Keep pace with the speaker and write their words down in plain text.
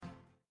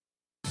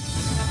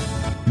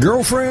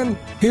Girlfriend,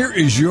 here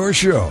is your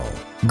show.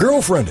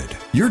 Girlfriended,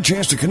 your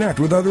chance to connect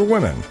with other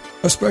women,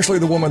 especially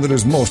the woman that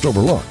is most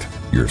overlooked,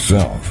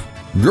 yourself.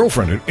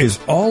 Girlfriended is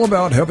all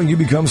about helping you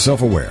become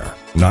self-aware,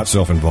 not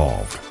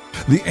self-involved.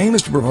 The aim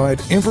is to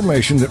provide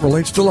information that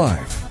relates to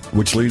life,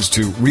 which leads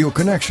to real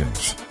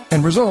connections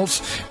and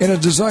results in a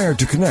desire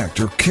to connect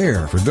or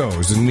care for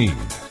those in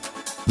need.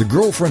 The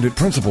Girlfriended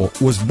principle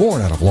was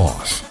born out of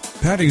loss.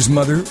 Patty's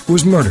mother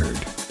was murdered,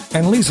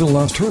 and Lisa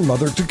lost her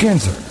mother to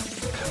cancer.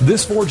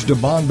 This forged a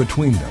bond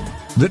between them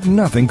that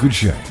nothing could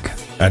shake.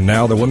 And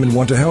now the women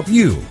want to help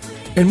you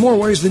in more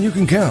ways than you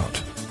can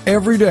count,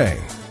 every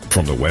day.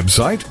 From the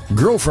website,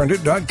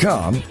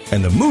 girlfriendit.com,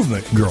 and the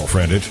movement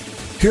Girlfriendit,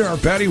 here are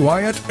Patty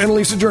Wyatt and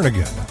Lisa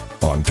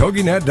Jernigan on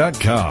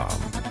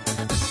TogiNet.com.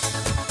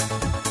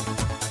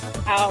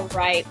 All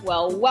right.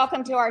 Well,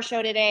 welcome to our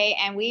show today,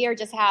 and we are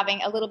just having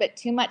a little bit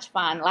too much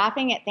fun,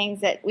 laughing at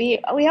things that we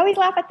always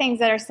laugh at things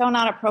that are so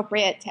not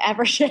appropriate to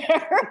ever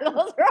share.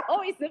 Those are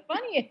always the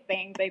funniest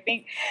things, I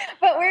think.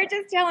 But we're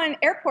just telling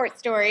airport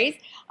stories.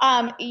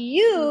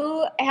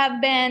 You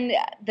have been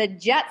the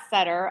jet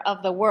setter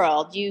of the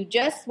world. You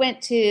just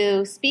went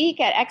to speak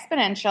at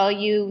Exponential.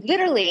 You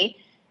literally,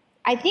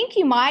 I think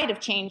you might have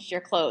changed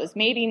your clothes,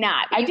 maybe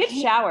not. I did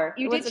shower.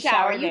 You did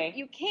shower.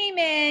 You came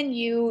in,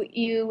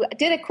 you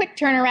did a quick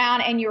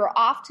turnaround, and you were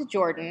off to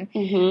Jordan,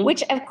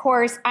 which, of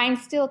course, I'm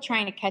still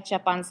trying to catch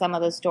up on some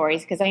of those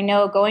stories because I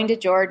know going to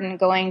Jordan,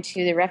 going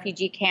to the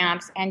refugee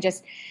camps, and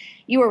just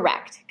you were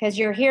wrecked because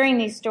you're hearing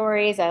these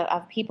stories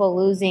of people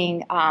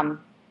losing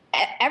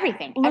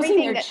everything. Losing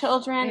their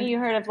children. You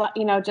heard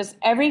of, just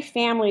every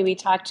family we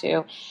talked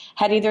to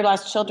had either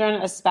lost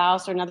children, a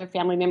spouse, or another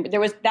family member.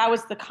 That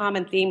was the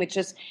common theme, which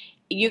is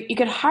you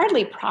could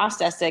hardly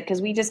process it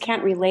because we just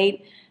can't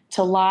relate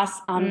to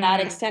loss on that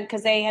extent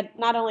because they had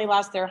not only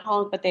lost their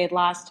home, but they had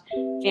lost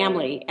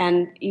family,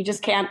 and you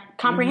just can't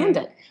comprehend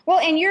it. Well,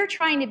 and you're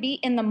trying to be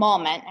in the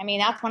moment. I mean,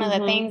 that's one of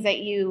the things that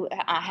you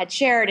had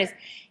shared is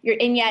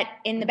and yet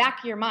in the back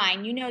of your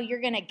mind,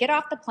 you're going to get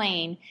off the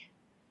plane,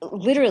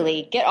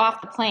 literally get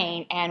off the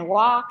plane and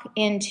walk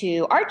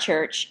into our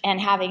church and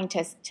having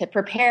to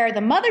prepare the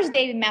Mother's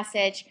Day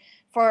message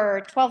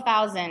for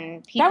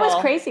 12,000 people. That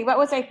was crazy. What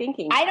was I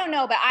thinking? I don't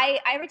know, but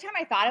every time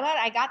I thought about it,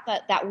 I got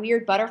that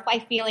weird butterfly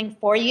feeling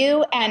for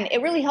you, and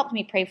it really helped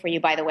me pray for you,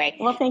 by the way.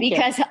 Well, thank you.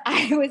 Because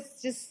I was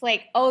just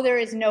like, oh, there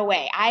is no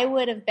way. I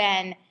would have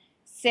been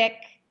sick,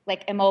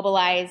 like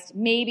immobilized,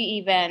 maybe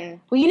even.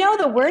 Well,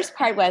 the worst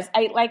part was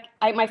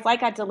my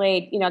flight got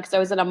delayed, because I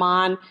was in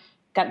Amman,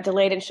 got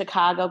delayed in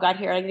Chicago, got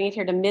here. I didn't get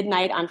here to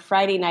midnight on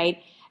Friday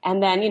night.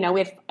 And then,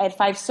 we had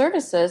 5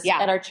 services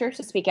at our church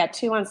this week, at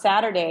 2 on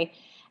Saturday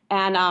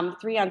and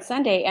 3 on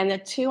Sunday. And the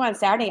 2 on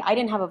Saturday, I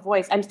didn't have a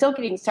voice. I'm still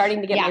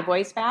starting to get my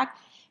voice back.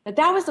 But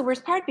that was the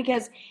worst part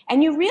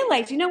and you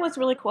realize, what's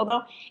really cool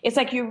though? It's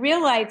like you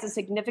realize the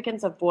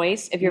significance of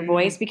your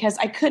voice, because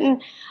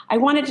I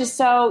wanted to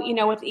sow,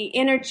 with the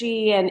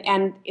energy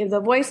and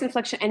the voice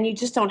inflection, and you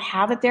just don't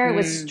have it there. It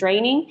was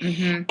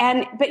straining.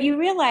 But you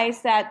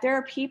realize that there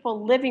are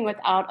people living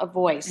without a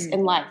voice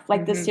in life,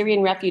 like the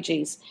Syrian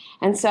refugees.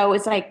 And so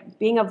it's like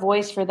being a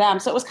voice for them.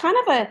 So it was kind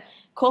of a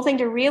cool thing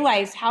to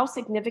realize how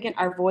significant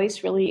our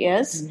voice really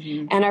is,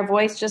 and our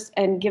voice just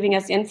and giving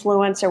us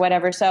influence or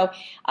whatever. So,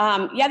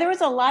 there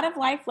was a lot of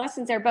life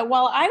lessons there. But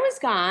while I was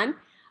gone,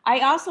 I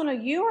also know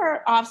you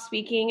were off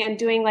speaking and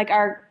doing like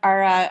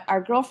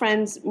our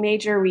girlfriend's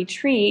major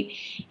retreat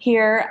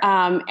here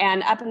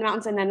and up in the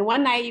mountains. And then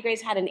one night you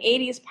guys had an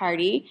 80s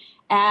party.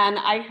 And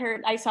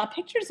I saw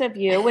pictures of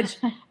you, which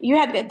you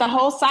had the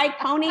whole side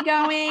pony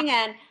going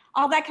and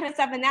all that kind of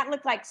stuff, and that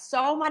looked like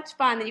so much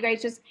fun that you guys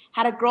just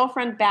had a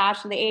girlfriend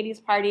bash in the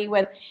 80s party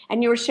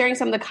and you were sharing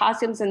some of the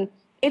costumes, and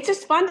it's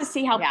just fun to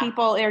see how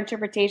people, their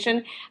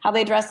interpretation, how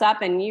they dress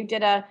up, and you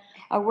did a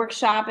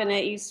workshop and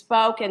you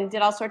spoke and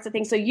did all sorts of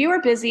things. So you were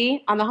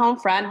busy on the home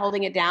front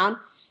holding it down,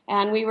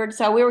 and we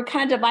were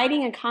kind of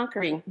dividing and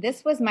conquering.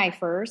 This was my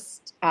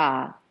first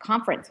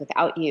conference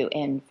without you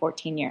in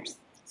 14 years.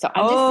 So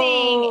I'm just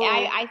saying,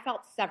 I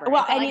felt severed.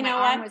 Well, and you know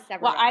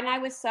what? Well, and I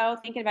was so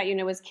thinking about you,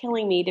 and it was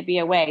killing me to be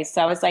away.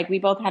 So it's like we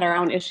both had our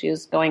own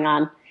issues going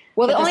on.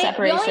 Well, the only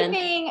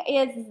thing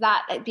is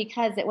that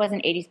because it was an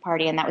 80s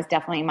party, and that was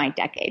definitely my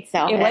decade.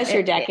 So it was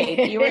your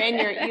decade. You were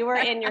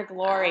in your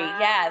glory.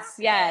 Yes.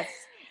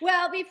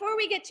 Well, before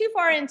we get too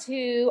far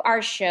into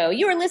our show,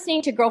 you are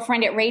listening to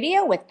Girlfriendit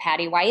Radio with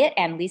Patty Wyatt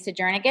and Lisa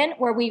Jernigan,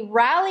 where we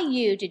rally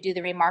you to do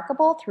the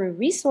remarkable through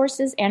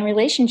resources and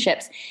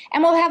relationships.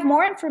 And we'll have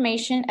more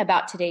information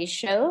about today's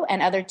show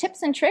and other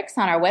tips and tricks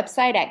on our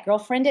website at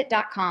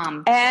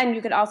girlfriendit.com. And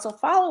you can also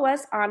follow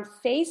us on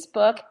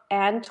Facebook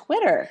and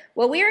Twitter.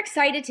 Well, we're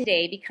excited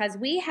today because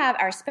we have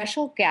our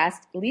special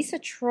guest, Lisa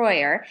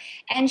Troyer,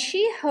 and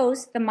she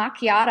hosts the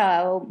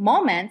Macchiato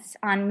Moments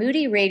on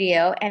Moody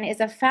Radio and is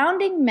a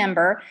founding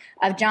member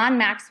of John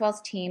Maxwell's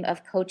team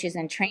of coaches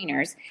and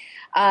trainers.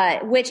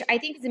 which I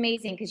think is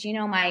amazing because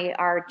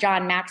our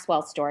John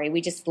Maxwell story.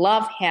 We just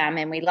love him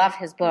and we love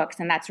his books,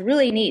 and that's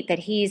really neat that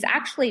he's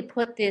actually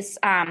put these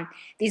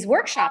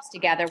workshops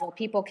together where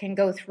people can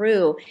go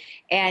through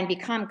and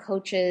become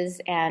coaches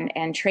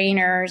and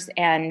trainers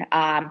and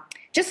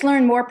just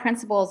learn more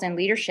principles in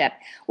leadership.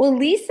 Well,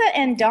 Lisa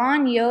and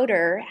Dawn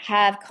Yoder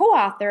have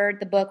co-authored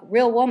the book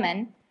Real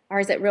Woman, or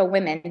is it Real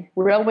Women?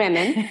 Real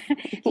Women.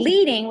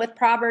 Leading with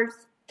Proverbs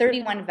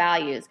 31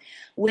 Values,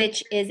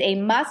 which is a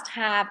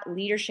must-have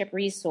leadership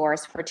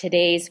resource for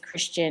today's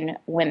Christian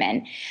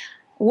women.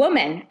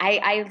 Woman,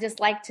 I just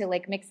like to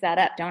mix that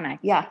up, don't I?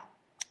 Yeah.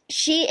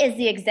 She is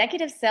the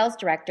executive sales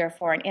director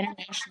for an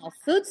international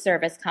food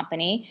service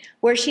company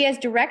where she has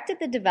directed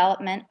the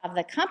development of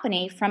the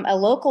company from a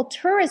local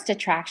tourist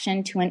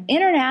attraction to an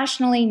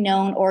internationally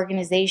known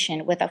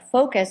organization with a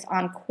focus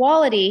on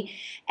quality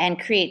and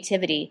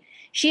creativity.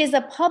 She is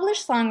a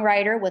published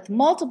songwriter with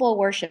multiple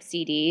worship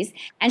CDs,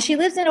 and she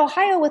lives in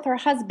Ohio with her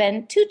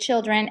husband, 2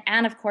 children,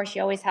 and of course,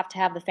 you always have to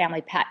have the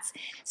family pets.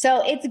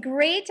 So it's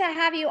great to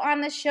have you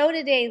on the show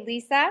today,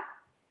 Lisa.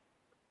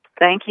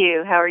 Thank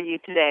you. How are you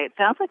today? It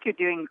sounds like you're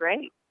doing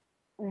great.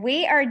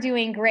 We are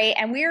doing great,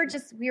 and we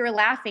were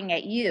laughing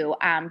at you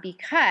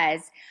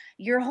because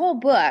your whole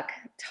book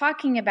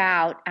talking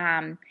about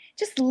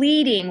just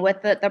leading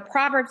with the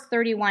Proverbs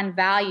 31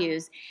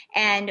 values,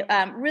 and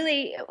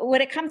really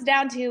what it comes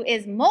down to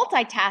is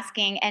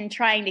multitasking and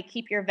trying to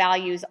keep your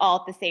values all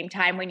at the same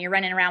time when you're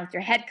running around with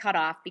your head cut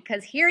off,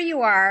 because here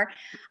you are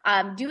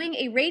doing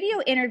a radio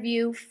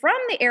interview from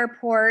the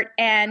airport,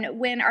 and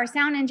when our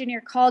sound engineer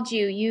called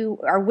you, you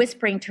are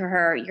whispering to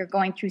her you're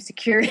going through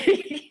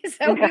security.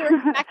 So we were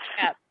cracking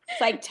up. It's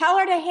like, tell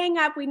her to hang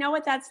up. We know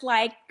what that's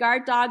like,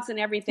 guard dogs and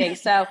everything.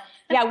 So,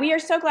 yeah, we are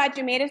so glad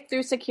you made it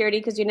through security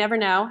because you never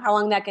know how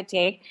long that could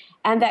take,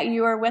 and that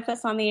you are with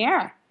us on the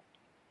air.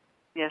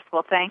 Yes,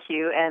 well, thank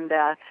you. And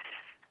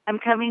I'm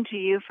coming to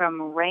you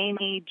from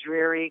rainy,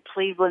 dreary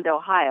Cleveland,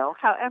 Ohio.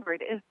 However,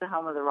 it is the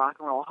home of the Rock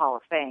and Roll Hall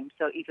of Fame,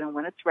 so even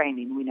when it's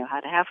raining, we know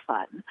how to have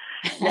fun.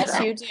 Yes,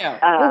 you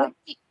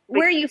do.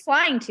 Where are you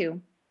flying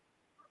to?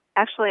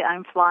 Actually,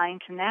 I'm flying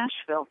to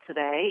Nashville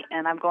today,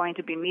 and I'm going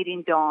to be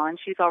meeting Dawn.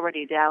 She's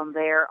already down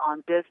there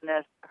on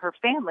business, her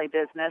family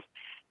business.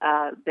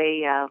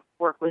 They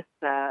work with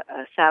a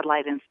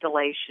satellite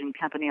installation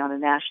company on a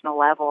national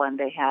level, and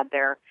they had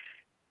their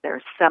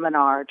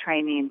seminar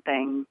training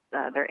things,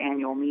 their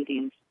annual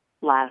meetings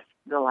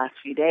the last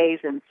few days.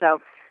 And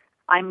so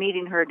I'm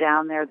meeting her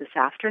down there this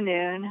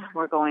afternoon.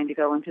 We're going to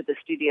go into the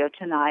studio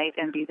tonight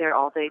and be there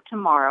all day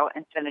tomorrow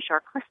and finish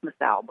our Christmas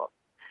album.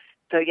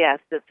 So, yes,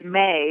 it's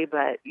May,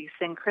 but you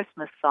sing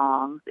Christmas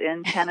songs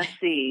in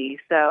Tennessee,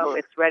 so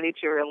it's ready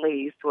to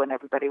release when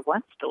everybody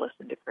wants to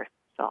listen to Christmas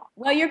songs.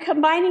 Well, you're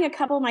combining a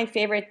couple of my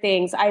favorite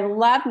things. I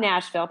love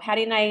Nashville.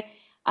 Patty and I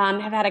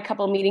have had a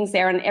couple of meetings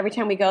there, and every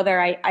time we go there,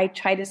 I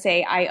try to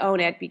say I own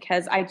it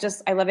because I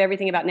love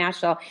everything about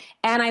Nashville,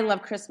 and I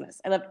love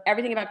Christmas. I love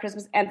everything about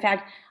Christmas. In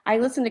fact, I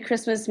listen to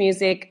Christmas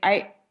music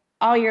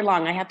all year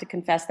long. I have to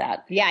confess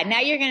that. Yeah, now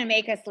you're going to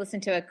make us listen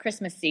to a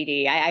Christmas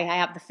CD. I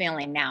have the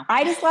feeling now.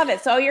 I just love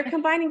it. So you're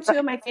combining two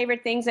of my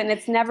favorite things, and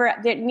it's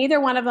neither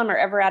one of them are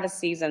ever out of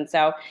season.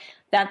 So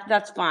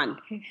that's fun.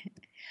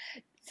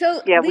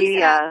 So yeah,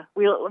 Lisa,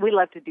 we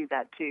love to do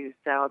that too.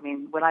 So I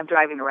mean, when I'm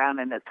driving around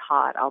and it's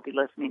hot, I'll be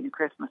listening to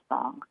Christmas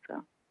songs.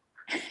 So.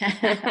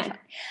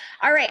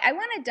 All right, I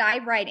want to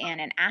dive right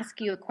in and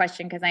ask you a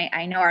question because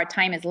I know our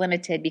time is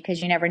limited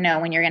because you never know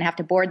when you're going to have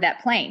to board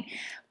that plane.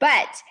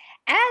 But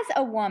as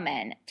a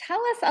woman, tell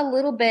us a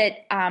little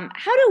bit, how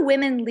do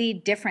women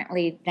lead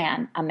differently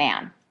than a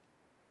man?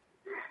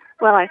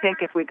 Well, I think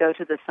if we go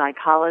to the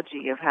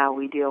psychology of how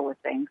we deal with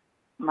things,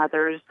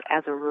 mothers,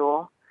 as a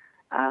rule,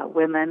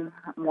 women,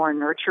 more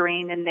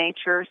nurturing in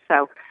nature.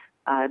 So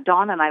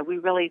Dawn and I, we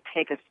really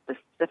take a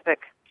specific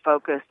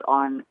focus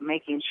on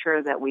making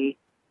sure that we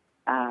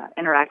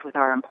interact with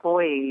our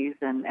employees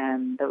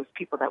and those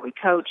people that we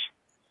coach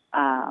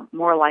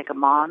more like a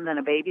mom than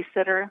a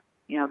babysitter.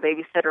 You know,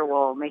 babysitter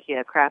will make you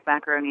a Kraft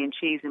macaroni and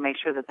cheese and make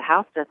sure that the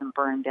house doesn't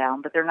burn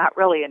down, but they're not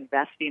really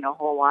investing a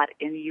whole lot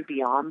in you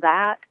beyond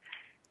that.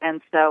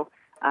 And so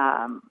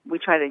we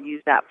try to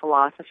use that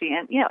philosophy.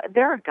 And, you know,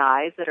 there are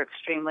guys that are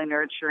extremely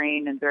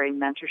nurturing and very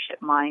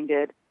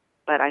mentorship-minded,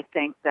 but I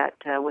think that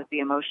with the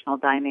emotional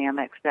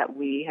dynamics that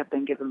we have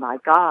been given by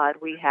God,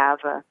 we have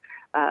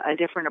a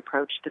different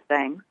approach to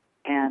things.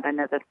 And I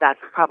know that that's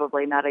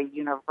probably not a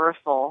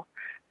universal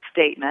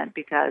statement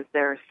because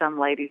there are some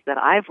ladies that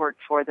I've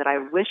worked for that I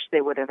wish they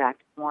would have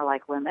acted more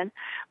like women.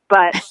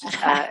 But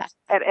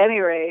at any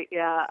rate,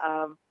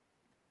 yeah,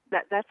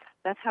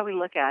 that's how we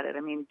look at it.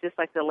 I mean, just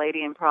like the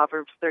lady in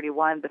Proverbs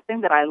 31, the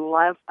thing that I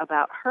love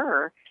about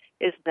her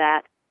is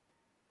that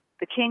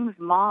the king's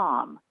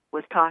mom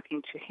was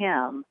talking to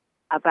him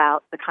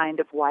about the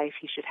kind of wife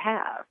he should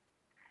have.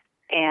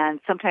 And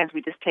sometimes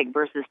we just take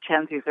verses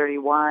 10 through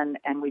 31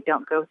 and we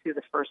don't go through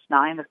the first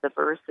 9 of the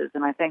verses.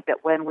 And I think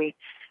that when we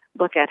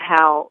look at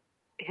how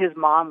his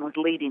mom was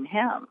leading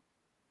him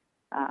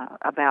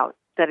about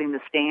setting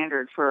the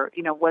standard for,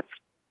 you know, what's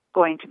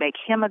going to make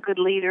him a good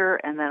leader,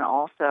 and then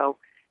also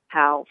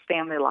how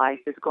family life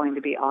is going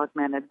to be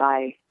augmented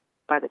by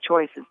the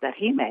choices that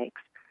he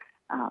makes.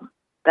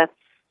 That's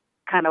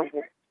kind of,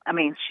 I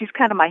mean, she's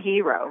kind of my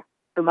hero,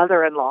 the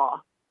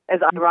mother-in-law, as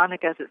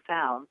ironic as it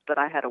sounds, but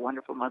I had a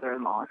wonderful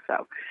mother-in-law,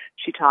 so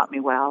she taught me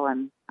well,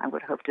 and I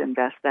would hope to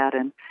invest that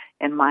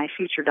in my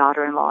future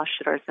daughter-in-law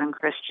should our son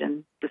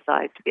Christian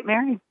decide to get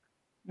married.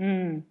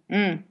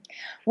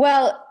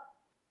 Well,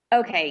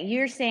 okay,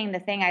 you're saying the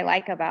thing I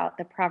like about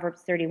the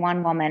Proverbs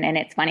 31 woman, and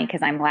it's funny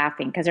because I'm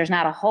laughing because there's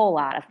not a whole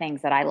lot of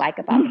things that I like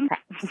about the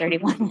Proverbs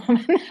 31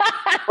 woman.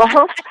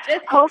 Well,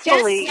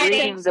 hopefully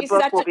reading the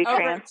book will be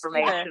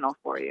transformational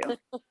for you.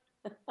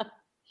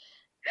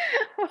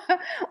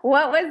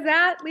 What was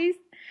that, Lisa?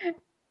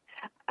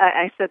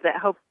 I said that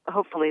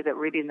hopefully that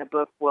reading the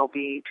book will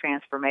be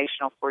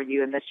transformational for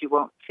you, and that you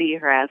won't see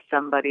her as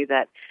somebody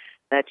that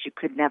you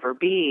could never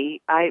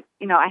be. I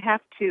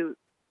have to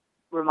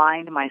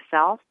remind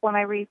myself when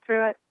I read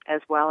through it,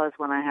 as well as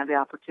when I have the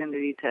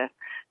opportunity to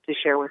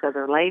share with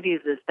other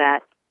ladies, is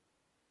that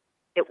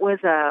it was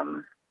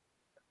a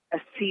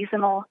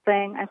seasonal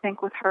thing, I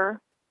think, with her.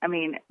 I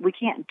mean, we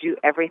can't do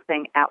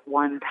everything at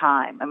one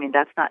time. I mean,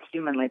 that's not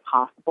humanly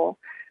possible.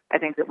 I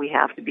think that we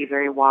have to be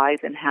very wise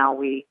in how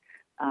we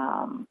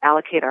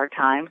allocate our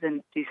times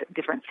in these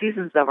different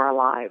seasons of our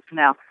lives.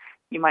 Now,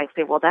 you might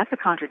say, well, that's a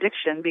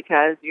contradiction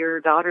because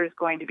your daughter is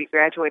going to be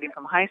graduating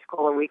from high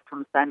school a week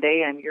from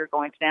Sunday and you're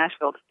going to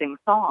Nashville to sing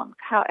songs.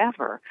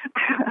 However,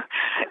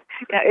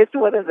 it's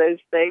one of those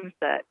things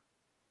that,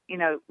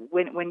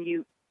 when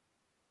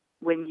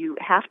you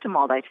have to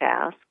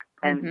multitask,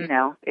 and,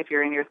 if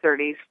you're in your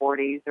 30s,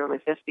 40s, early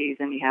 50s,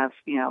 and you have,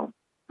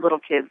 little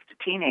kids to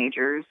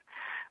teenagers,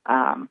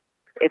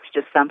 it's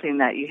just something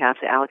that you have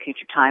to allocate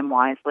your time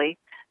wisely.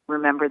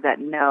 Remember that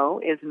no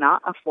is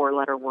not a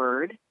 4-letter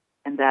word,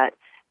 and that,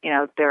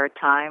 there are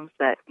times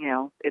that,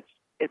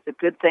 it's a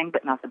good thing,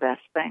 but not the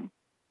best thing.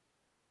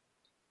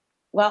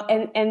 Well,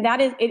 and that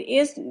is, it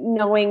is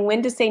knowing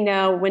when to say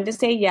no, when to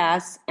say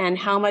yes, and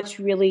how much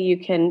really you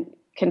can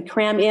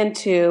cram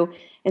into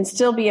and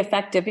still be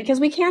effective, because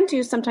we can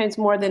do sometimes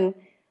more than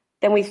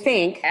we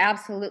think.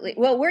 Absolutely.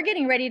 Well, we're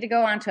getting ready to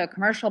go on to a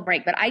commercial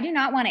break, but I do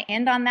not want to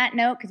end on that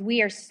note because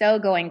we are so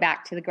going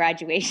back to the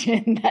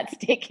graduation that's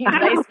taking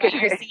place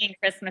when you're singing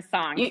Christmas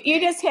songs. You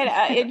just hit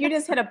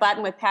a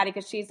button with Patty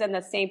because she's done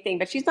the same thing,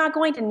 but she's not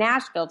going to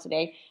Nashville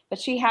today, but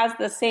she has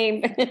the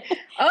same.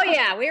 Oh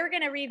yeah, we were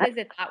going to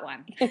revisit that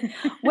one.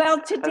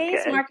 Well,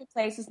 today's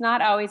marketplace is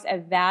not always a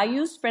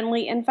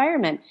values-friendly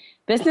environment.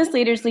 Business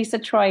leaders Lisa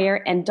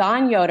Troyer and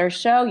Dawn Yoder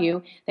show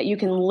you that you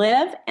can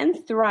live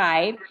and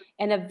thrive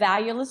in a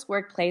valueless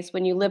workplace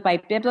when you live by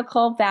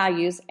biblical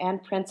values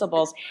and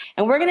principles.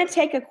 And we're going to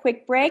take a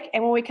quick break,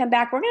 and when we come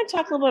back, we're going to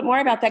talk a little bit more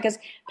about that because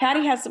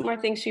Patty has some more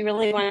things she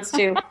really wants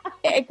to.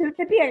 It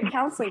could be a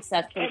counseling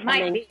session. It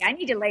might be. I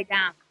need to lay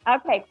down.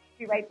 Okay,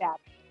 be right back.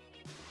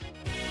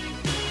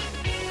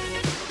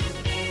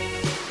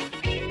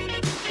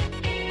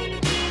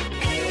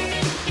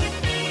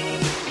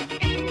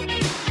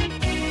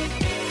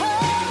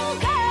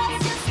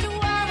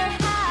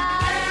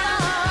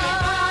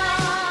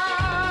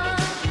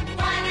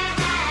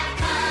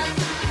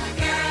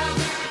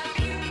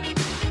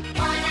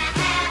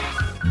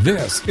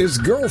 This is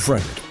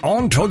Girlfriended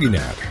on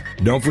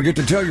TogiNet. Don't forget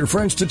to tell your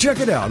friends to check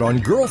it out on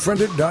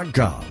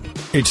girlfriended.com.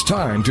 It's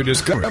time to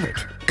discover it,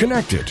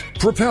 connect it,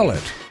 propel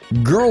it,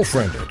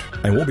 Girlfriended.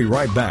 And we'll be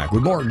right back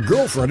with more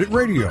Girlfriended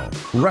Radio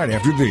right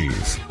after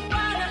these.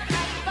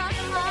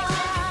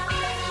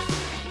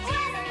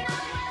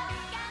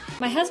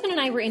 My husband and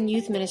I were in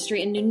youth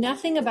ministry and knew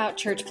nothing about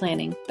church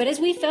planning. But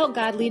as we felt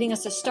God leading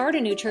us to start a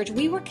new church,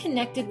 we were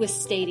connected with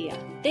Stadia.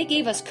 They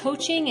gave us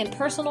coaching and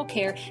personal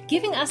care,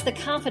 giving us the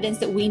confidence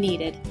that we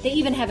needed. They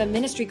even have a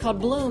ministry called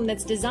Bloom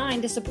that's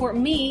designed to support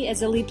me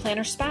as a lead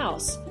planner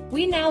spouse.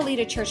 We now lead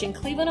a church in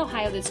Cleveland,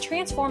 Ohio that's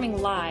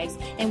transforming lives,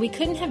 and we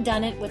couldn't have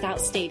done it without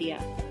Stadia.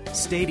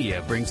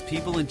 Stadia brings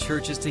people and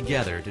churches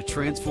together to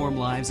transform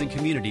lives and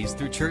communities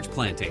through church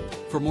planting.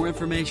 For more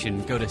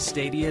information, go to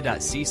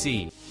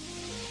stadia.cc.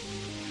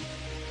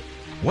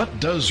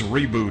 What does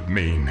reboot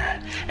mean?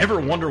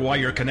 Ever wonder why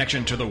your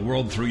connection to the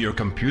world through your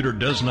computer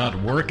does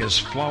not work as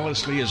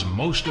flawlessly as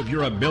most of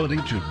your ability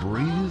to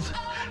breathe?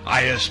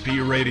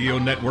 ISP Radio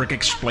Network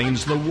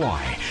explains the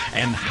why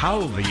and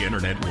how the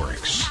internet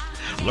works.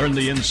 Learn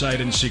the insight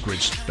and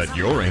secrets that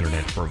your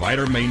internet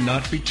provider may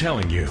not be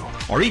telling you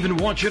or even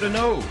want you to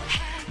know.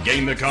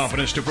 Gain the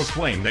confidence to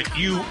proclaim that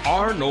you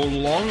are no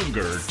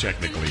longer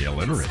technically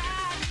illiterate.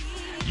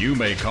 You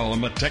may call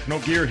him a techno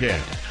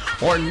gearhead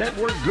or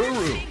network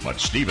guru, but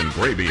Stephen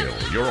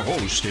Graybill, your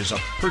host, is a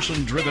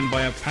person driven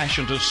by a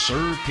passion to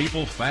serve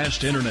people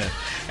fast internet,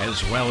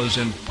 as well as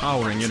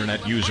empowering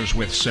internet users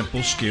with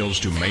simple skills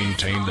to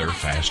maintain their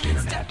fast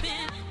internet.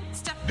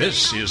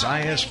 This is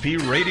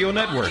ISP Radio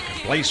Network, a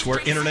place where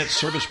internet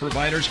service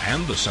providers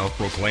and the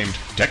self-proclaimed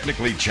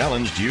technically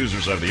challenged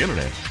users of the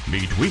internet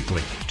meet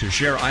weekly to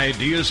share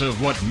ideas of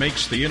what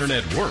makes the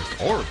internet work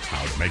or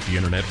how to make the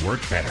internet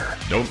work better.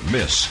 Don't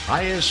miss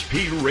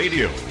ISP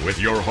Radio with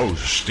your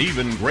host,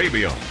 Stephen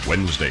Grabio,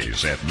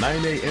 Wednesdays at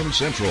 9 a.m.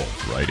 Central,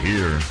 right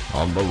here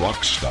on the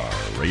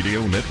Rockstar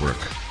Radio Network.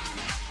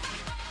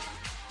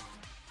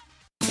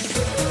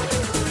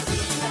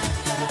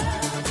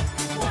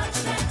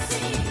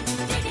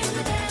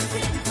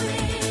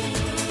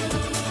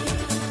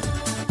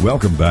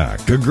 Welcome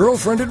back to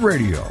Girlfriended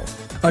Radio,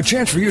 a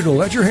chance for you to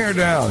let your hair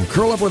down,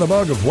 curl up with a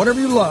mug of whatever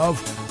you love,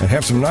 and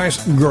have some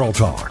nice girl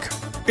talk.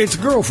 It's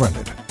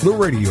Girlfriended, the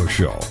radio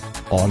show,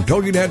 on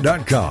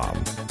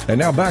TogiNet.com. And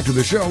now back to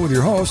the show with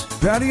your hosts,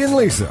 Patty and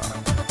Lisa.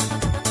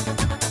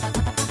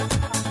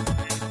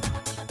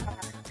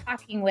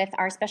 Talking with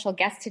our special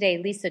guest today,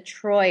 Lisa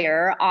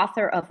Troyer,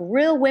 author of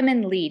Real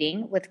Women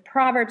Leading with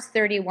Proverbs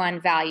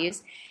 31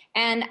 Values.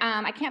 And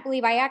I can't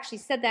believe I actually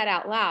said that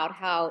out loud,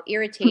 how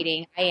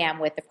irritating I am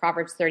with the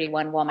Proverbs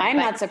 31 woman. I'm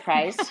not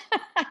surprised.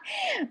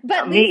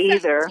 But me Lisa,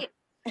 either.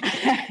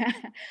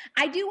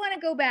 I do want to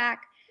go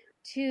back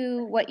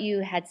to what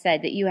you had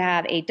said, that you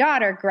have a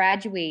daughter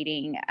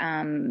graduating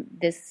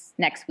this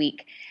next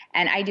week,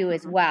 and I do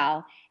as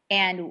well.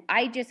 And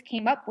I just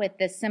came up with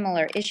this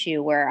similar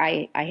issue where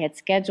I had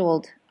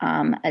scheduled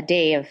a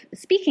day of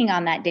speaking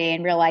on that day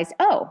and realized,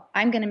 oh,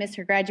 I'm going to miss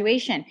her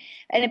graduation.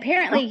 And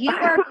apparently you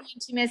are going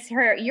to miss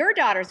your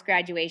daughter's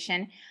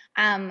graduation.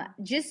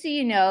 Just so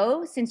you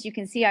know, since you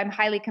can see I'm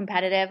highly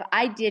competitive,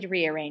 I did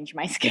rearrange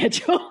my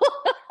schedule.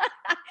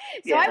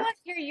 So I want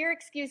to hear your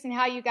excuse and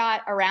how you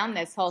got around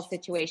this whole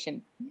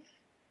situation.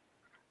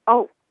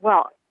 Oh,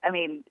 well, I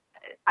mean,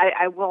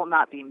 I will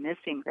not be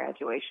missing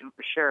graduation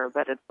for sure,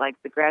 but it's like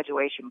the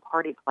graduation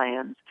party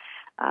plans.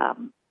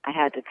 I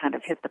had to kind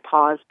of hit the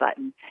pause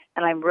button.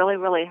 And I'm really,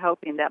 really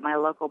hoping that my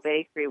local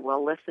bakery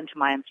will listen to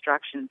my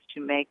instructions to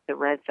make the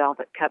red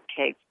velvet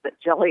cupcakes that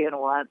Jillian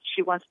wants.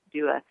 She wants to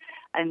do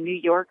a New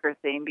Yorker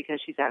theme because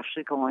she's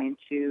actually going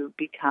to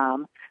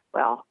become,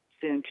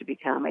 soon to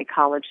become a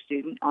college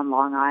student on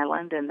Long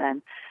Island and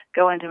then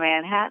go into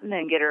Manhattan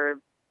and get her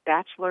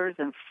bachelor's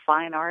in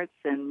fine arts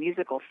and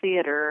musical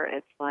theater.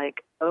 It's like,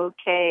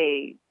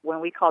 okay,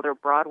 when we called her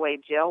Broadway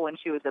Jill when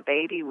she was a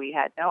baby, we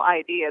had no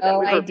idea that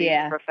we were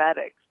being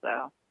prophetic.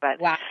 So,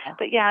 but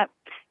yeah,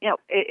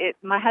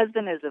 my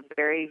husband is a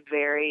very,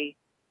 very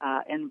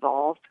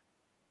involved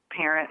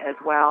parent as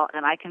well,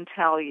 and I can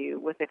tell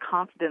you with a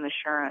confident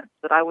assurance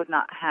that I would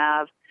not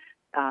have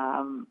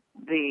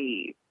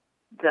the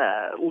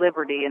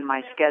liberty in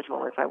my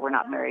schedule if I were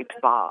not married to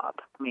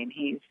Bob. I mean,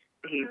 he's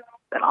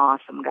an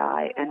awesome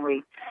guy, and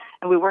we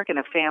work in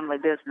a family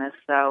business,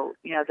 so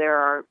there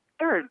are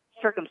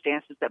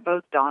circumstances that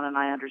both Dawn and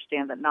I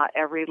understand that not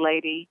every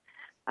lady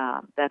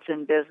that's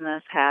in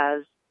business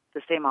has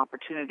the same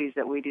opportunities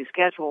that we do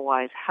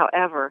schedule-wise.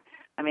 However,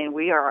 I mean,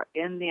 we are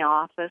in the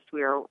office.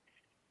 We are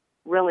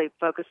really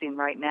focusing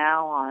right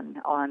now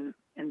on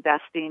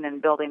investing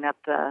and building up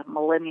the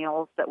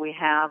millennials that we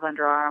have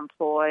under our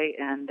employ,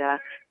 and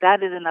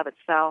that in and of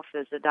itself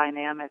is a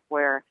dynamic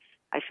where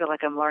I feel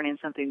like I'm learning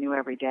something new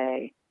every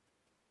day.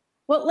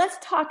 Well, let's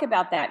talk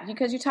about that,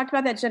 because you talked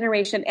about that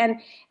generation,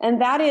 and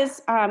that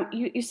is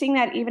you're seeing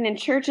that even in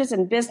churches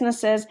and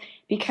businesses,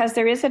 because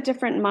there is a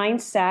different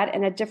mindset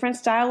and a different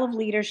style of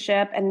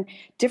leadership and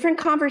different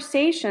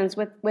conversations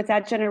with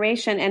that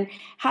generation. And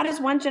how does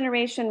one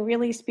generation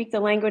really speak the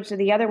language of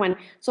the other one?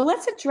 So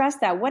let's address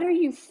that. What are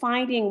you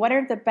finding? What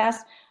are the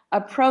best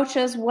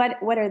approaches?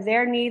 What are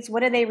their needs?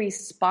 What do they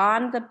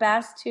respond the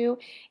best to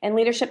in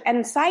leadership?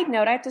 And side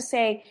note, I have to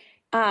say,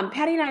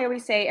 Patty and I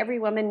always say every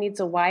woman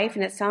needs a wife,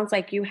 and it sounds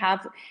like you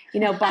have,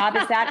 Bob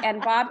is that,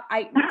 and Bob,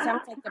 it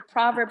sounds like the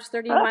Proverbs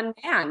 31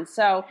 man.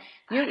 So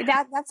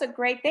that's a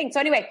great thing.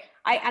 So anyway,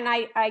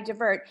 I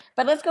divert,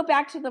 but let's go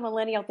back to the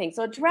millennial thing.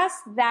 So address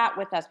that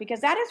with us, because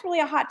that is really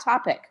a hot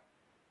topic.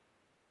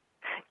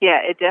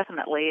 Yeah, it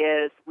definitely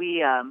is.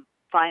 We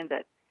find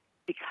that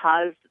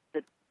because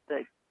the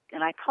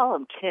and I call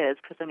them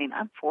kids because, I mean,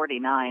 I'm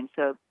 49,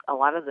 so a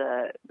lot of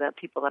the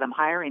people that I'm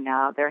hiring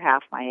now, they're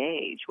half my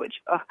age, which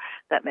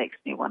that makes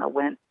me want to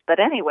wince. But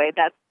anyway,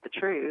 that's the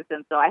truth,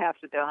 and so I have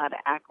to know how to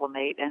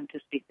acclimate and to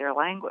speak their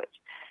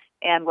language.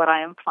 And what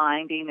I am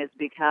finding is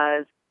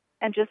because,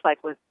 and just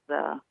like with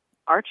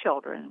our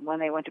children, when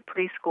they went to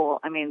preschool,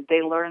 I mean,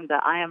 they learned the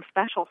I Am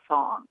Special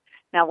song.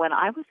 Now, when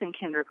I was in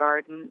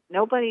kindergarten,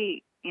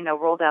 nobody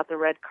rolled out the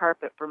red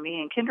carpet for me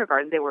in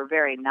kindergarten. They were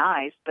very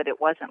nice, but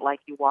it wasn't like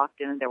you walked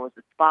in and there was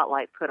a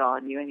spotlight put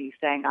on you and you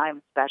sang,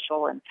 I'm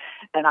special and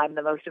I'm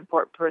the most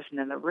important person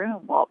in the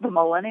room. Well, the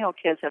millennial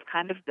kids have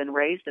kind of been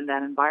raised in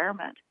that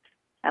environment.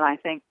 And I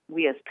think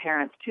we as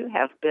parents, too,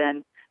 have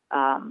been,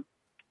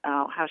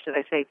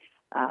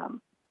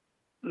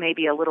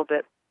 maybe a little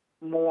bit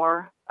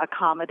more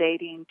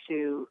accommodating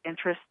to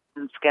interests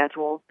and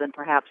schedules than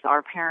perhaps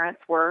our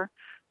parents were,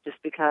 just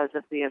because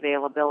of the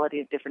availability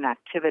of different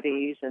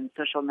activities and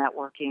social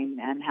networking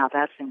and how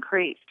that's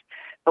increased.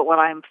 But what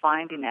I'm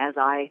finding as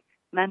I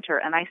mentor,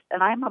 and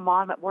I'm a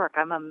mom at work.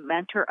 I'm a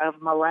mentor of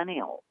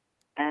millennials,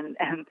 and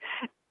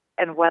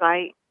what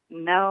I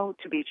know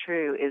to be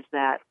true is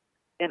that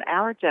in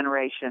our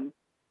generation,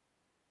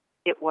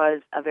 it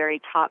was a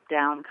very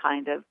top-down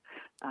kind of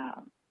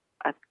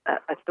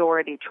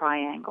authority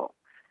triangle.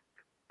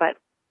 But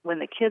when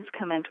the kids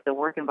come into the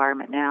work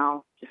environment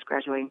now, just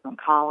graduating from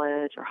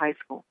college or high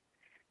school,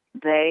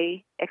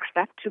 they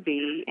expect to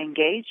be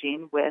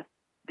engaging with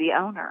the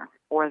owner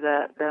or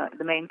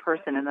the main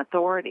person in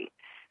authority.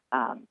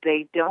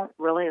 They don't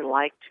really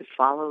like to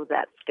follow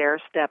that stair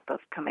step of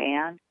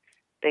command.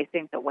 They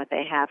think that what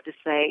they have to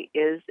say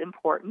is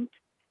important,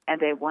 and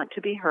they want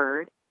to be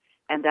heard.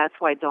 And that's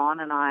why Dawn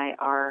and I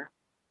are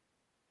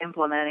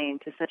implementing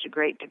to such a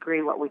great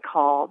degree what we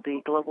call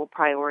the Global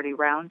Priority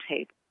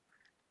Roundtable.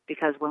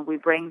 Because when we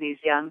bring these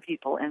young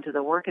people into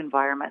the work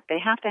environment, they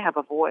have to have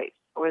a voice,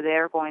 or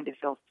they're going to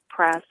feel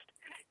suppressed,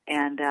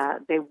 and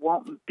they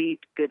won't be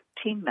good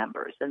team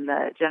members, and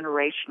the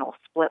generational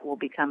split will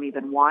become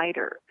even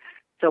wider.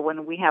 So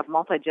when we have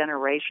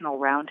multi-generational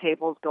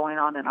roundtables going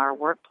on in our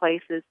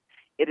workplaces,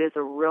 it is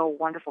a real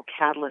wonderful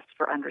catalyst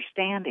for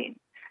understanding.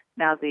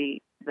 Now,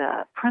 the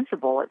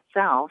principle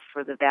itself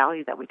for the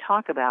value that we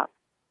talk about,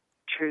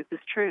 truth is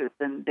truth,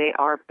 and they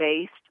are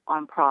based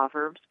on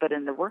Proverbs, but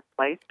in the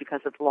workplace,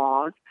 because of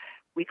laws,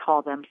 we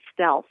call them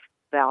stealth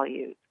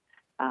values.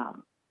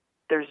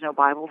 There's no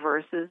Bible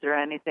verses or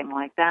anything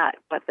like that,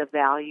 but the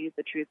value,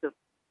 the truth of,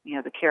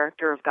 the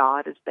character of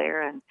God is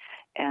there,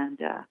 and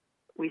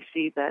we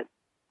see that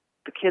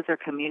the kids are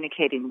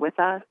communicating with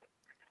us.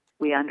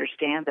 We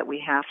understand that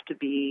we have to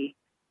be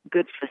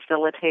good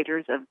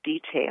facilitators of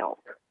detail.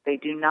 They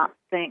do not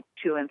think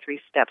 2 and 3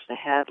 steps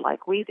ahead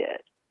like we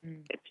did.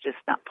 It's just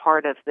not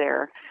part of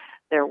their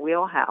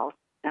wheelhouse,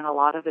 and a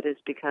lot of it is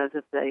because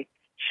of the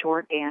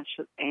short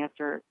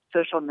answer,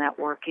 social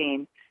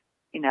networking.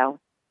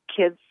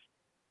 Kids,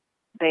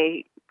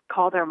 they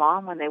call their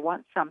mom when they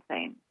want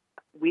something.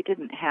 We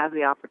didn't have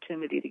the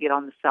opportunity to get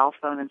on the cell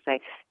phone and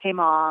say, "Hey,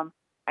 Mom,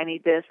 I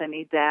need this, I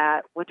need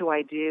that. What do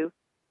I do?"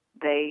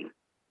 They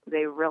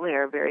really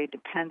are very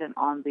dependent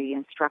on the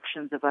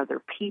instructions of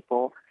other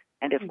people,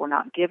 and if we're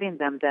not giving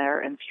them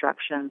their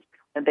instructions,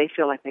 then they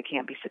feel like they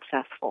can't be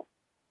successful.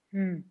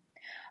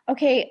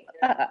 Okay,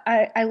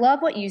 I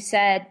love what you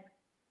said,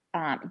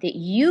 that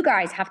you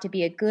guys have to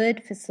be a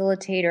good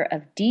facilitator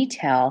of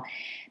detail,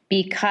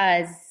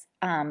 because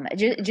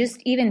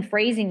just even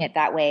phrasing it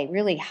that way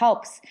really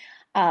helps.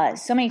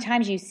 So many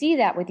times you see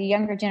that with the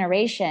younger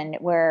generation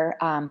where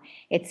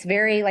it's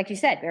very, like you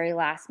said, very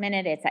last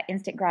minute. It's that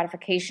instant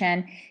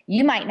gratification.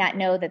 You might not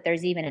know that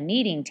there's even a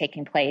meeting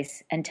taking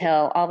place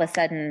until all of a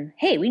sudden,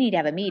 hey, we need to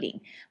have a meeting.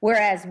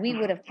 Whereas we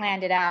would have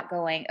planned it out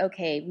going,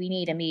 okay, we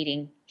need a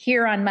meeting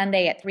here on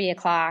Monday at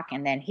 3:00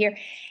 and then here.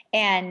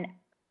 And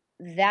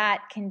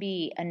that can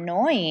be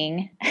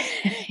annoying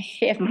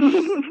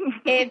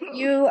if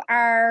you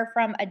are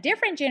from a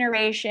different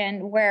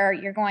generation where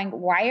you're going,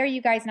 why are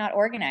you guys not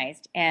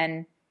organized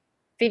and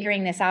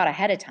figuring this out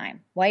ahead of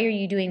time? Why are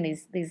you doing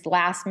these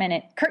last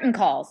minute curtain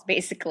calls,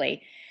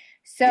 basically?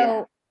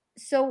 So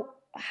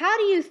how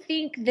do you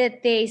think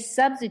that they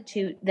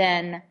substitute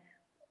then,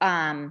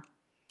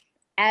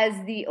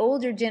 as the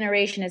older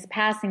generation is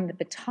passing the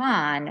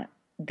baton,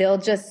 do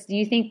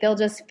you think they'll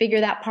just figure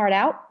that part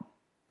out?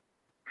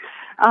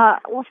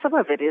 Well, some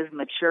of it is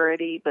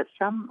maturity, but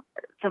some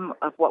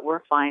of what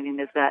we're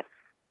finding is that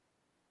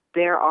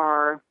there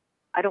are,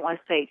 I don't want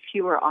to say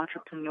fewer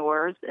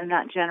entrepreneurs in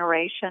that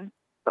generation,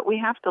 but we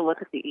have to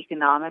look at the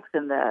economics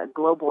and the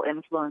global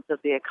influence of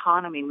the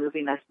economy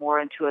moving us more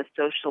into a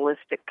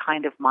socialistic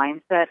kind of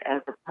mindset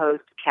as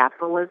opposed to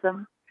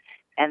capitalism.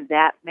 And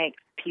that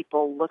makes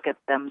people look at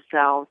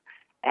themselves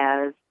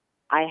as,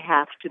 I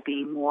have to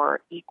be more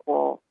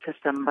equal to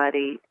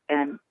somebody,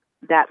 and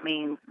that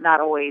means not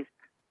always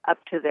up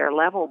to their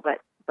level,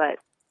 but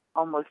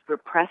almost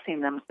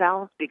repressing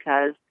themselves,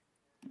 because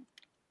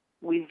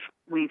we've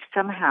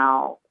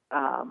somehow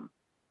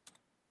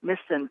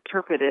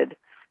misinterpreted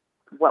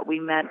what we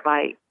meant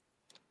by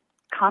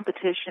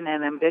competition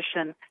and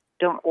ambition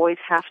don't always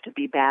have to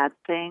be bad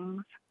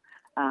things.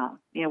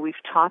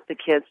 We've taught the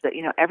kids that,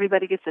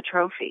 everybody gets a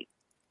trophy,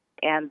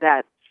 and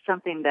that's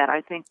something that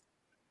I think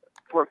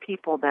for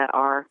people that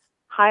are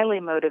highly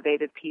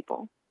motivated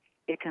people,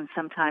 it can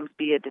sometimes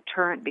be a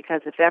deterrent,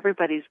 because if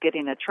everybody's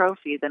getting a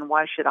trophy, then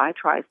why should I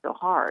try so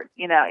hard?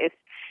 It's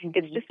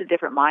just a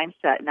different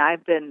mindset. And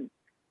I've been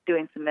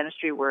doing some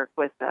ministry work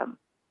with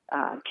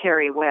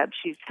Carrie Webb.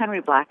 She's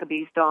Henry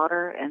Blackaby's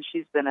daughter, and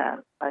she's been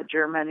a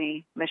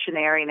Germany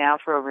missionary now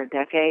for over a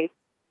decade.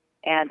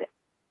 And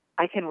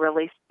I can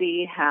really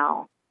see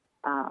how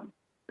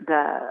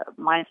the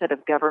mindset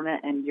of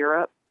government in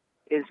Europe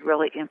is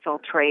really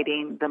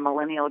infiltrating the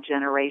millennial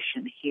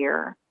generation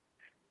here.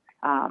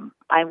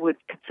 I would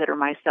consider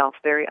myself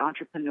very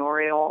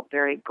entrepreneurial,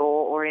 very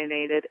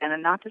goal-oriented,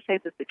 and not to say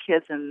that the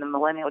kids in the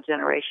millennial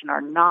generation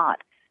are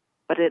not,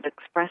 but it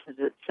expresses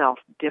itself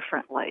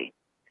differently.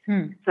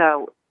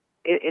 So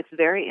it's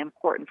very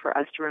important for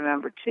us to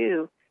remember,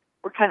 too,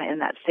 we're kind of in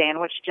that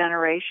sandwich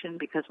generation,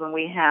 because when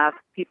we have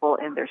people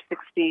in their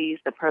 60s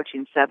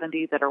approaching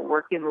 70 that are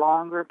working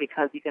longer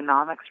because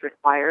economics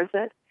requires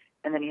it,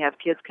 and then you have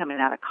kids coming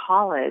out of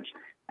college,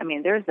 I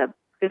mean, there's a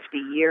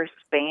 50-year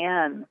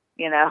span,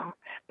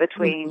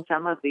 between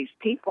some of these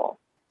people.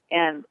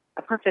 And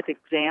a perfect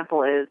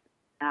example is,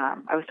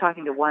 I was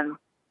talking to one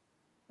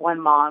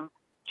mom.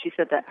 She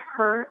said that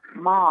her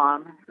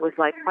mom was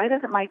like, why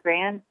doesn't my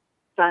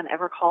grandson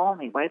ever call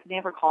me? Why doesn't he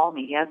ever call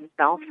me? He has a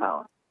cell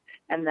phone.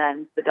 And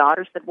then the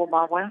daughter said, well,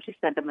 Mom, why don't you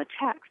send him a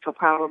text? He'll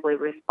probably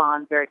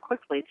respond very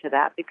quickly to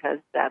that, because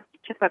that's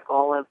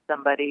typical of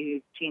somebody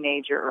who's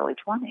teenager, early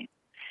 20s.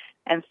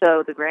 And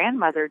so the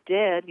grandmother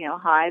did,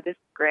 hi, this is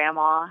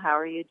Grandma. How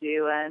are you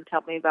doing?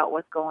 Tell me about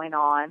what's going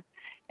on.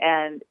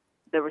 And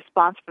the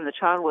response from the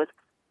child was,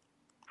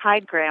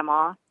 hi,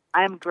 Grandma.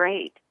 I'm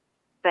great.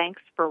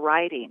 Thanks for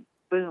writing.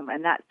 Boom.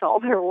 And that's all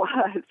there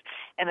was.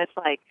 And it's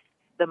like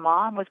the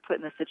mom was put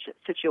in a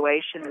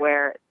situation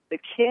where the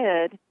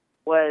kid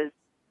was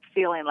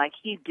feeling like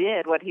he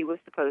did what he was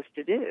supposed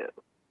to do.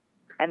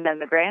 And then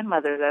the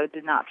grandmother, though,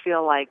 did not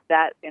feel like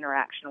that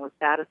interaction was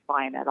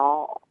satisfying at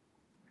all.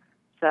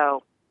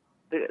 So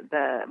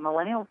the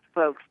millennial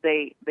folks,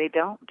 they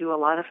don't do a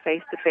lot of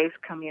face-to-face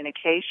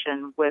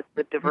communication with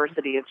the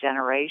diversity of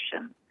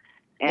generations.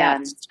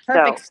 And it's a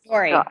perfect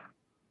story.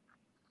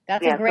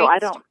 That's a great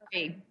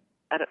story.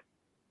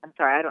 I'm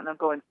sorry, I don't know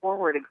going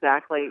forward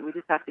exactly. We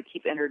just have to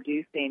keep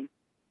introducing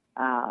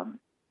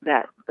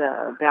that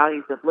the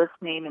values of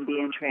listening and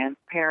being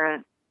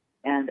transparent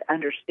and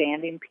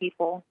understanding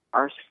people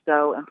are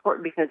so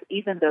important, because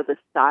even though the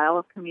style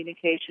of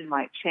communication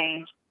might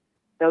change,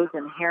 those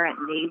inherent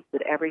needs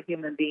that every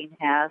human being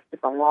has to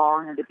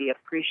belong and to be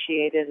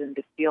appreciated and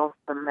to feel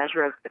some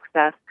measure of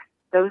success,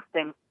 those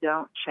things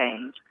don't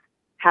change.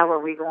 How are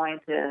we going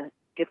to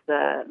get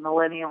the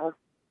millennials,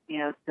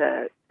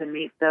 to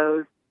meet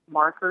those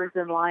markers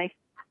in life?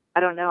 I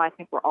don't know. I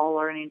think we're all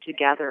learning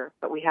together,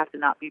 but we have to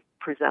not be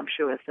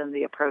presumptuous in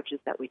the approaches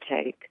that we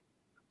take.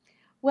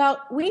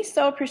 Well, we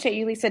so appreciate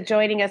you, Lisa,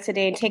 joining us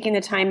today and taking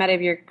the time out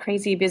of your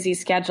crazy busy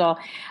schedule.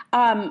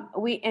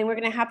 We're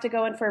going to have to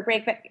go in for a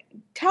break, but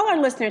tell our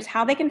listeners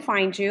how they can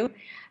find you,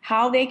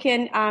 how they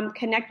can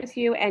connect with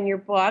you and your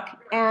book,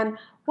 and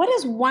what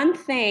is one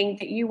thing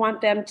that you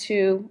want them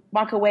to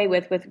walk away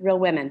with Real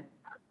Women?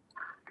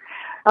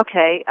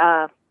 Okay.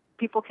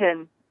 People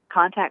can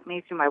contact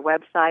me through my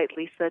website,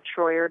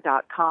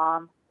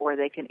 lisatroyer.com, or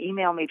they can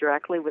email me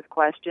directly with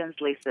questions,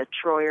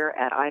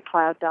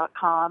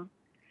 lisatroyer@icloud.com.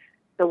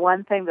 The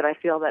one thing that I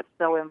feel that's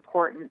so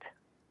important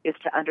is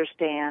to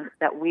understand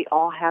that we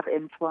all have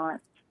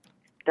influence.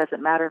 It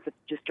doesn't matter if it's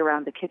just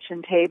around the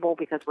kitchen table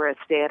because we're a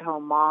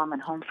stay-at-home mom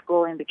and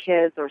homeschooling the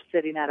kids, or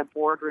sitting at a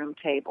boardroom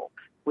table.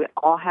 We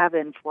all have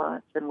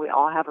influence, and we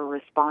all have a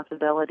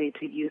responsibility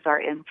to use our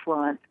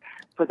influence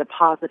for the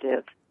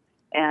positive.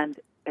 And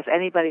if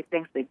anybody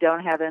thinks they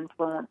don't have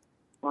influence,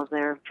 well,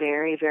 they're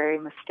very, very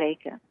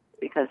mistaken,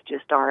 because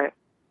just our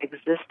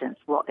existence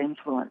will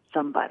influence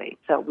somebody.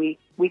 So we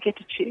get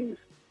to choose.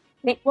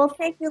 Well,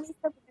 thank you, Lisa.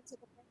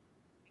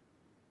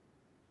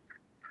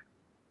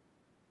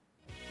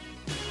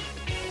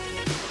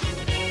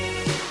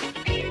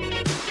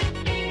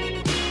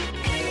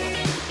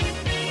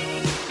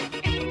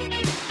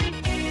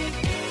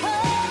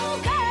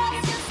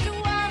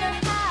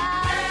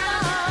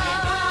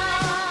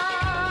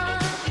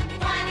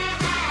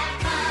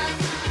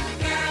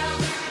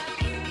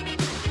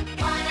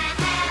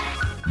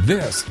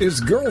 This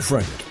is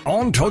Girlfriended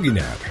on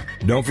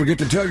TogiNet. Don't forget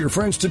to tell your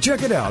friends to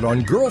check it out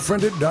on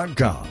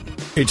girlfriended.com.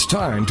 It's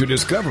time to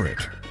discover it,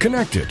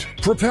 connect it,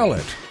 propel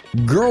it,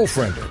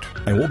 Girlfriended.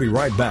 And we'll be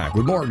right back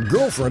with more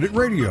Girlfriended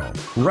Radio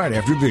right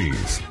after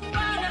these.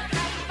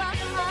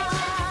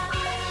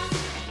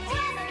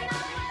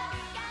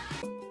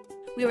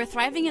 We were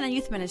thriving in a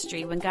youth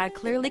ministry when God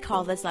clearly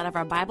called us out of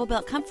our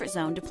Bible-Belt comfort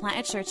zone to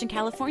plant a church in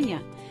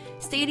California.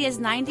 Stadia's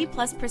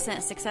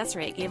 90+% success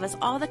rate gave us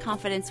all the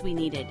confidence we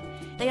needed.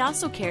 They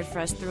also cared for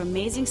us through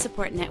amazing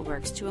support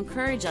networks to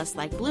encourage us,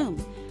 like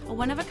Bloom, a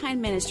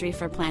one-of-a-kind ministry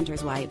for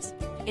planters' wives.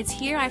 It's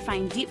here I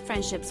find deep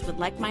friendships with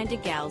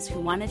like-minded gals who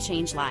want to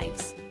change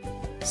lives.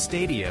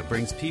 Stadia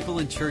brings people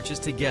and churches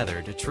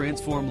together to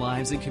transform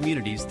lives and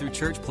communities through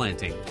church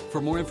planting.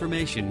 For more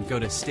information, go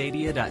to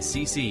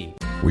stadia.cc.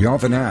 We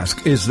often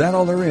ask, is that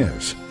all there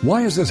is?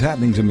 Why is this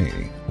happening to me?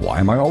 Why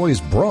am I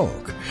always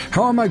broke?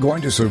 How am I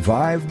going to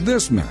survive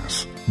this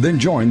mess? Then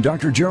join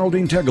Dr.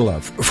 Geraldine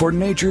Tegeloff for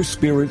Nature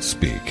Spirit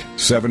Speak,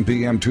 7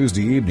 p.m.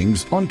 Tuesday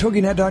evenings on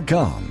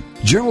TogiNet.com.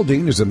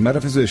 Geraldine is a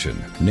metaphysician,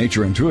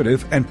 nature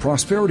intuitive, and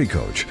prosperity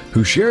coach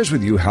who shares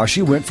with you how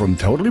she went from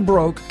totally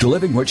broke to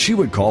living what she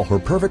would call her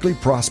perfectly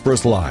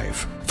prosperous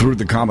life. Through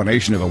the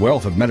combination of a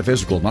wealth of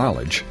metaphysical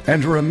knowledge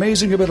and her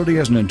amazing ability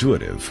as an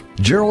intuitive,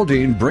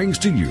 Geraldine brings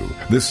to you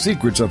the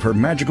secrets of her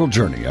magical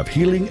journey of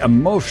healing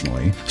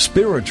emotionally,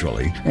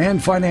 spiritually,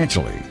 and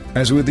financially.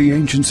 As with the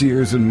ancient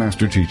seers and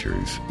master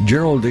teachers,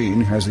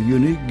 Geraldine has a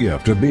unique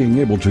gift of being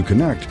able to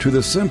connect to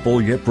the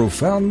simple yet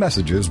profound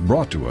messages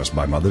brought to us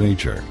by Mother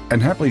Nature,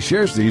 and happily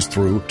shares these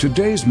through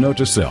today's note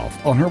to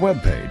self on her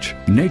webpage,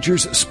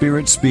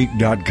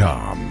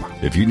 naturespiritspeak.com.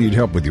 If you need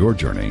help with your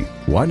journey,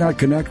 why not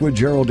connect with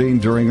Geraldine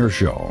during her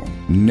show,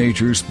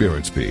 Nature's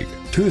Spirit Speak,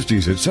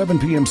 Tuesdays at 7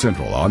 p.m.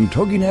 Central on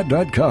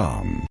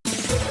TogiNet.com.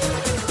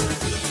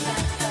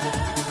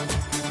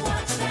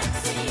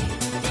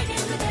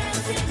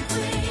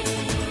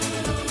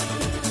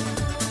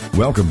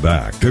 Welcome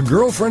back to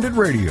Girlfriended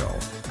Radio,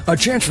 a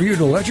chance for you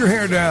to let your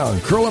hair down,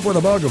 curl up with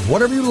a mug of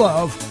whatever you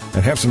love,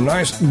 and have some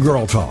nice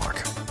girl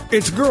talk.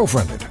 It's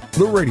Girlfriended,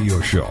 the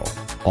radio show,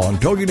 on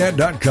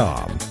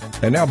TogiNet.com.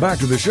 And now back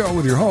to the show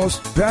with your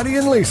hosts, Patty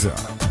and Lisa.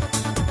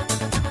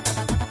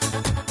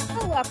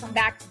 Welcome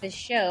back to the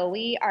show.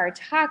 We are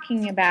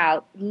talking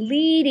about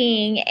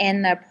leading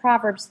in the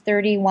Proverbs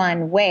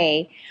 31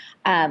 way,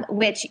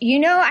 which,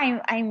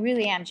 I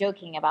really am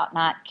joking about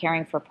not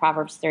caring for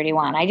Proverbs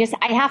 31. I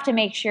have to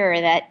make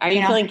sure that. Are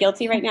you feeling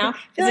guilty right now?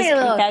 Is this a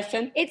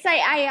confession? It's like,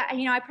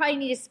 I probably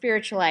need to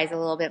spiritualize a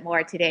little bit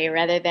more today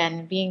rather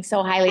than being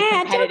so highly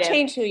competitive. Don't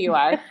change who you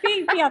are.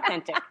 Be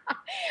authentic.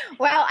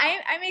 Well,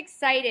 I'm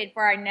excited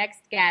for our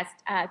next guest,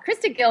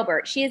 Krista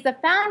Gilbert. She is the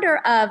founder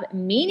of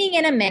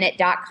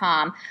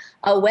meaninginaminute.com,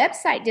 a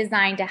website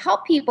designed to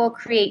help people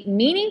create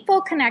meaningful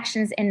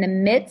connections in the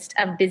midst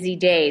of busy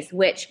days,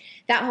 which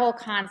that whole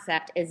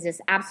concept is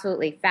just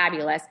absolutely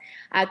fabulous.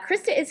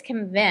 Krista is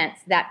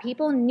convinced that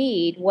people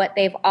need what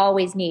they've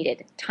always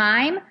needed: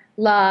 time,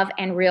 love,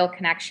 and real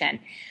connection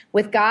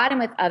with God and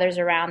with others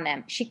around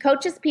them. She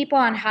coaches people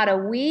on how to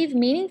weave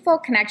meaningful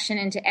connection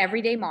into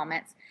everyday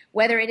moments,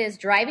 whether it is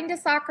driving to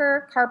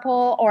soccer,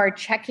 carpool, or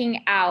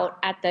checking out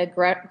at the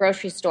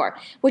grocery store,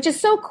 which is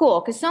so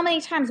cool because so many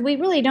times we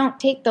really don't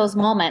take those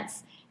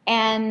moments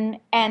and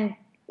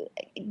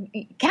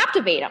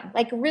captivate them,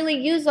 like really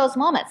use those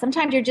moments.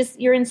 Sometimes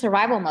you're in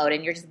survival mode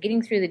and you're just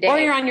getting through the day. Or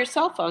you're on your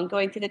cell phone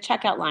going through the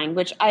checkout line,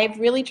 which I've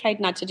really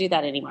tried not to do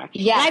that anymore.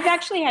 Yes. And I've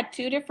actually had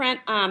two different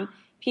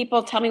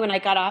people tell me when I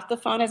got off the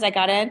phone as I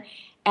got in,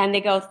 and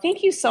they go,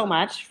 "Thank you so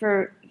much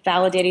for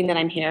validating that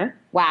I'm here."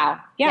 Wow.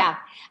 Yeah.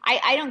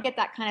 I don't get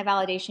that kind of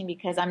validation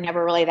because I'm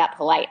never really that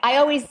polite.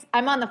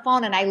 I'm on the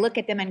phone and I look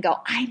at them and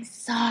go, "I'm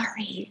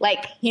sorry." See,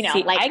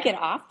 I get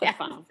off the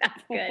phone.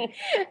 That's good.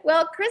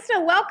 Well,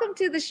 Krista, welcome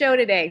to the show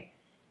today.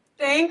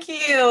 Thank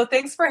you.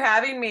 Thanks for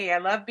having me. I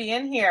love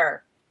being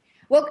here.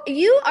 Well,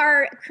 you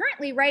are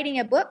currently writing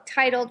a book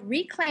titled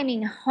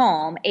Reclaiming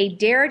Home, A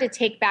Dare to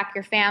Take Back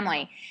Your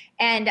Family.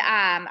 And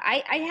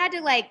I had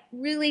to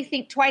really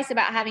think twice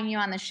about having you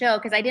on the show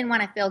because I didn't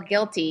want to feel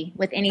guilty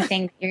with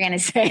anything you're going to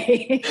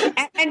say.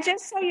 and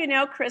just so you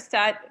know,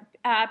 Krista,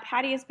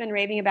 Patty has been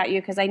raving about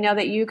you because I know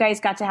that you guys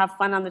got to have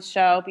fun on the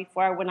show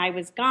before when I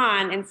was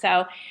gone. And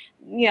so,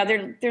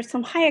 there's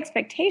some high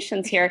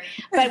expectations here.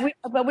 But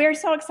we're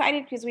so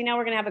excited because we know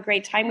we're going to have a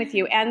great time with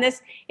you. And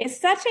this is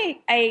such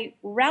a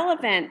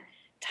relevant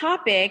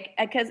topic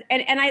because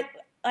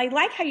I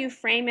like how you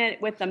frame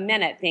it with the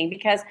minute thing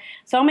because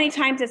so many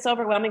times it's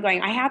overwhelming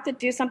going, I have to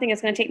do something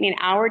that's going to take me an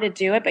hour to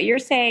do it. But you're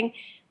saying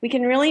we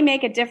can really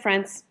make a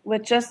difference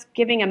with just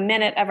giving a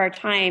minute of our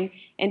time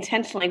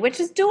intentionally,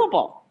 which is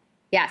doable.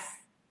 Yes,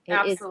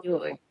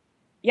 absolutely.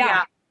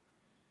 Yeah.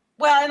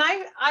 Well, and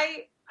I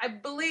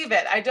believe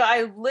it.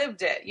 I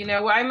lived it.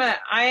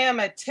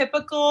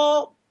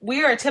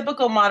 We are a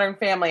typical modern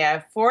family. I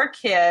have 4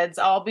 kids,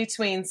 all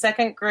between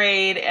second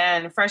grade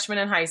and freshman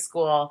in high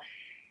school.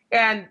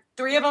 And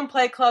 3 of them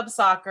play club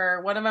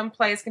soccer. 1 of them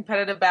plays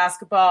competitive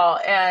basketball.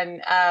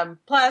 And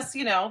plus,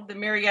 the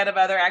myriad of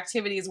other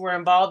activities we're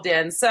involved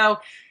in. So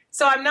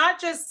I'm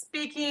not just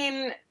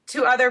speaking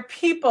to other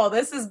people.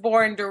 This is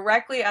born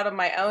directly out of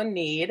my own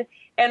need.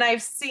 And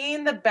I've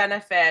seen the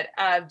benefit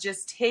of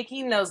just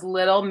taking those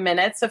little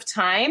minutes of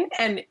time.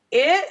 And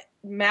it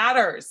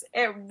matters.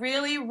 It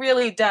really,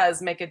 really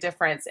does make a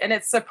difference. And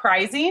it's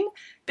surprising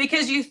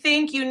because you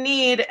think you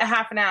need a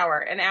half an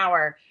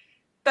hour.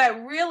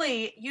 But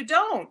really, you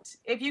don't.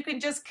 If you can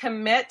just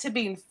commit to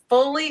being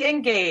fully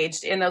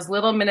engaged in those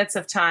little minutes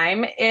of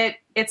time,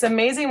 it's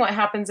amazing what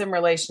happens in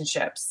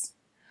relationships.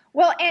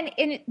 Well, and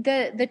in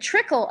the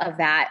trickle of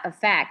that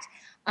effect,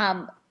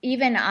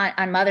 even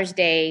on Mother's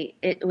Day,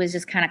 it was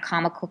just kind of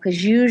comical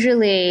because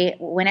usually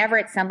whenever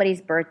it's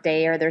somebody's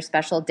birthday or their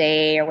special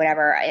day or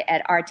whatever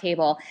at our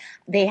table,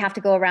 they have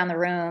to go around the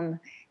room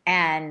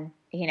and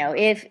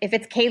if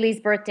it's Kaylee's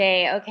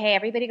birthday, okay,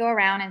 everybody go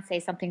around and say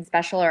something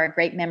special or a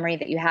great memory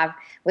that you have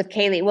with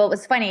Kaylee. Well, it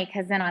was funny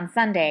because then on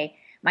Sunday,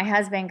 my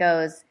husband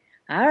goes,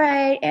 all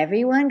right,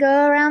 everyone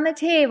go around the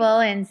table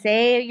and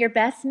say your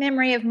best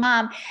memory of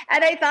mom.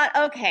 And I thought,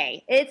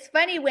 okay, it's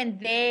funny when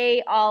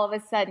they all of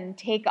a sudden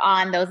take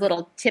on those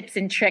little tips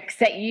and tricks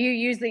that you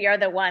usually are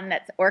the one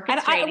that's orchestrating.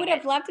 And I would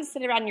have loved to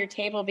sit around your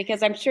table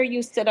because I'm sure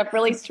you stood up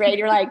really straight.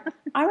 You're like,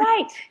 all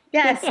right.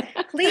 Yes,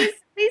 please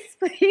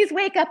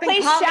wake up and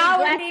please call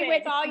shower me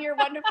with all your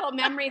wonderful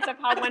memories of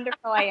how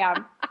wonderful I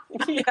am.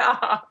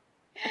 Yeah.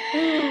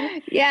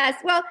 Yes.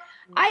 Well,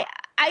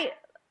 I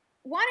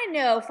want to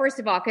know, first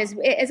of all, because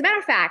as a matter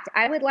of fact,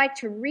 I would like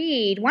to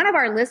read, one of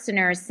our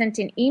listeners sent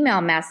an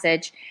email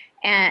message,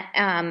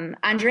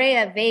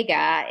 Andrea Vega,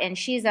 and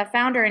she's a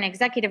founder and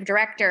executive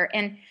director.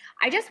 And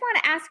I just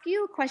want to ask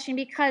you a question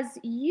because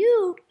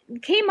you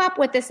came up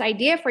with this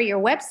idea for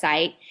your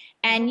website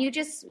and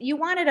you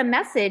wanted a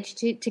message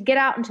to get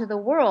out into the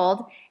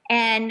world.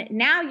 And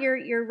now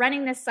you're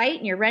running this site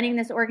and you're running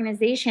this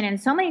organization.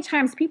 And so many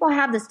times people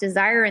have this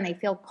desire and they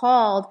feel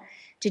called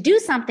to do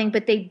something,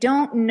 but they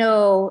don't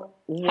know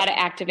how to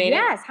activate it.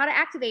 Yes, how to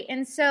activate.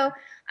 And so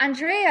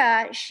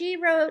Andrea, she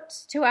wrote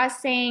to us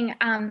saying,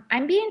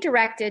 I'm being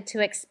directed to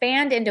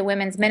expand into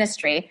women's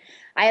ministry.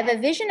 I have a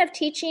vision of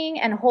teaching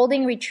and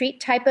holding retreat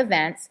type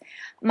events.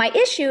 My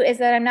issue is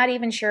that I'm not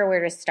even sure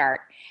where to start.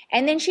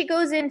 And then she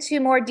goes into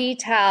more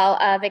detail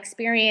of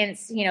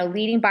experience,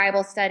 leading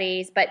Bible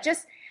studies, but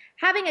just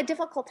having a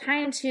difficult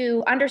time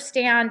to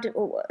understand,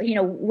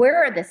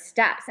 where are the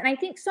steps? And I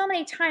think so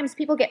many times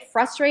people get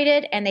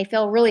frustrated and they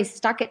feel really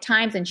stuck at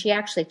times. And she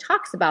actually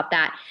talks about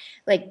that.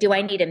 Like, do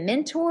I need a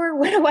mentor?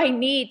 What do I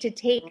need to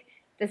take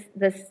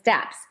the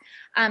steps?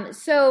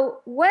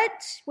 So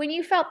when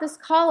you felt this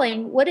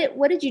calling, what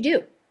did you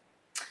do?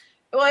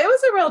 Well, it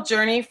was a real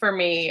journey for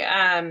me.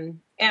 And,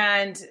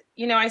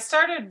 I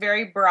started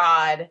very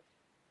broad.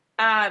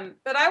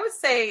 But I would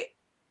say,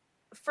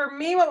 for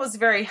me, what was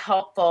very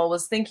helpful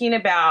was thinking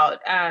about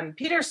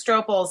Peter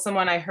Strople,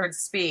 someone I heard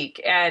speak,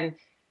 and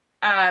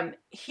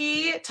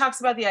he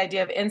talks about the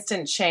idea of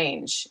instant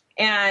change.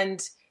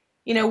 And,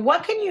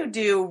 what can you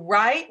do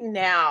right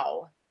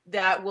now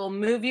that will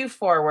move you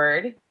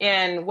forward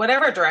in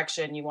whatever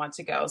direction you want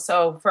to go?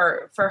 So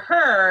for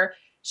her,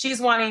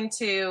 she's wanting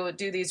to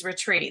do these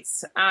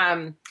retreats.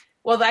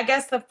 Well, I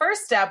guess the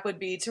first step would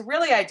be to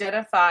really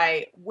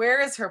identify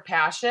where is her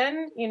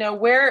passion,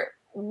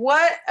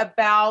 what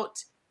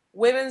about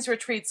women's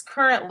retreats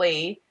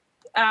currently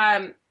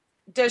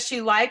does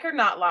she like or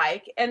not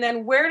like? And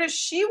then where does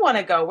she want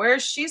to go? Where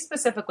is she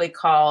specifically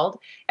called?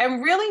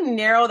 And really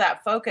narrow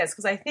that focus,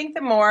 because I think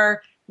the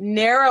more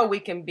narrow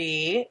we can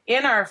be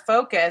in our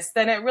focus,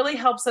 then it really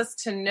helps us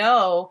to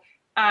know,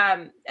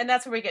 and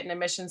that's where we get into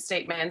mission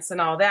statements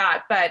and all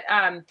that. But,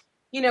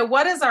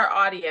 what is our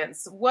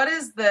audience? What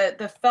is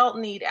the felt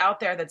need out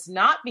there that's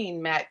not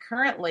being met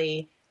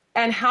currently?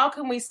 And how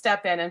can we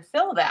step in and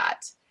fill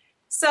that?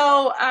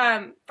 So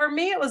for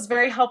me, it was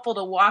very helpful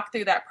to walk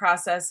through that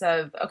process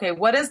of, okay,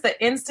 what is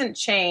the instant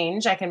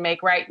change I can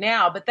make right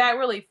now? But that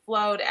really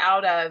flowed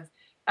out of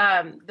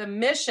the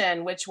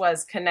mission, which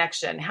was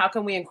connection. How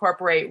can we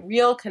incorporate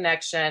real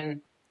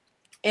connection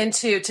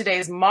into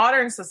today's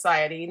modern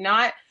society?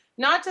 Not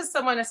just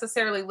someone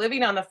necessarily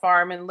living on the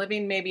farm and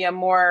living maybe a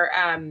more,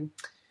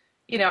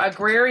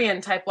 agrarian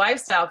type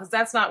lifestyle, because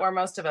that's not where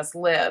most of us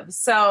live.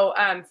 So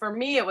for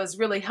me, it was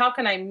really, how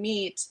can I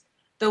meet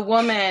the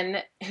woman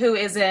who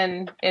is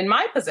in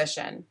my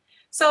position?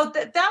 So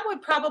that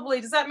would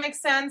probably, does that make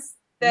sense?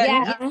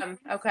 Yeah.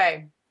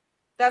 Okay.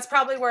 That's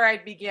probably where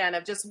I'd begin,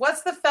 of just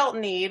what's the felt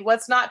need,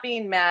 what's not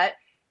being met,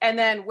 and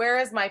then where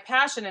is my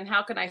passion and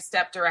how can I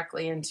step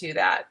directly into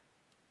that?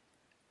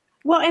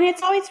 Well, and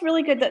it's always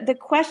really good that the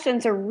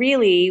questions are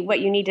really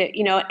what you need to,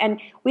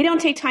 and we don't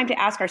take time to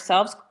ask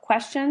ourselves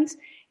questions.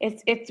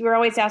 We're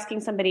always asking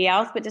somebody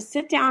else, but to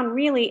sit down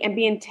really and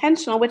be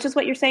intentional, which is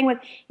what you're saying with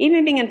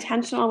even being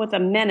intentional with a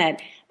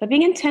minute, but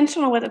being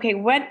intentional with, okay,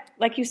 what,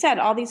 like you said,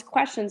 all these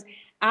questions,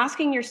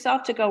 asking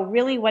yourself to go,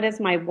 really, what is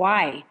my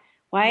why?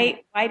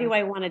 Why do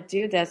I want to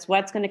do this?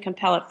 What's going to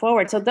compel it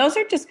forward? So those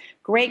are just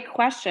great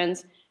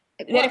questions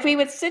that if we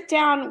would sit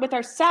down with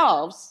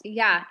ourselves.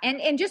 Yeah.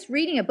 And just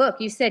reading a book,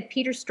 you said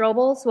Peter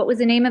Strobel's, what was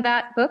the name of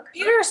that book?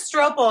 Peter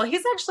Strople,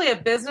 he's actually a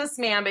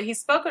businessman, but he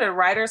spoke at a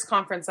writers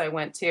conference I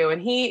went to,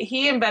 and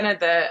he invented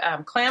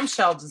the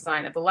clamshell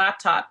design of the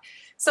laptop.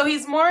 So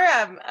he's more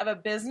of a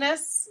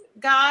business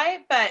guy,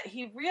 but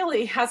he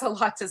really has a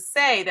lot to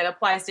say that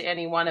applies to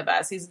any one of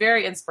us. He's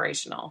very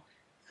inspirational.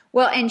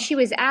 Well, and she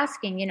was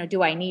asking,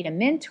 do I need a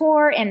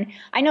mentor? And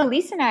I know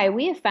Lisa and I,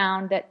 we have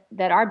found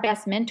that our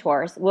best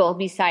mentors, well,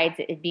 besides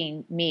it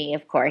being me,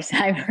 of course,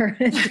 I've heard,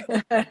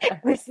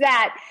 was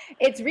that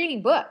it's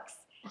reading books.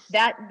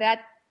 That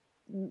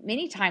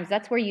many times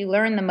that's where you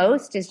learn the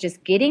most, is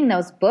just getting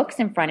those books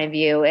in front of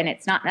you. And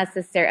it's not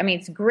necessary. I mean,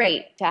 it's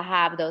great to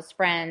have those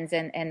friends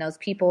and those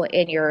people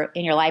in your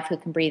life who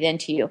can breathe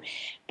into you,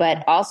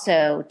 but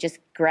also just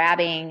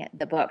grabbing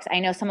the books.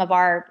 I know some of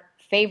our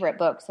favorite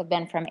books have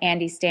been from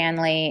Andy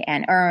Stanley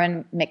and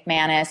Erwin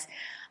McManus,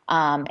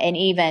 and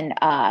even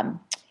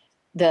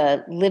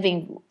the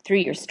Living Through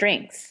Your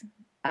Strengths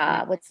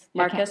what's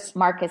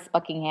Marcus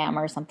Buckingham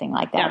or something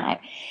like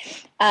that.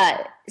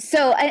 Yeah.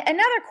 So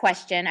another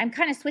question, I'm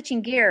kind of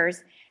switching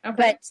gears,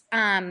 but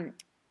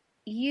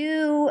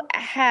you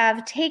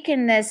have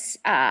taken this,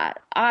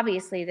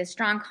 obviously, the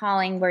strong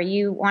calling where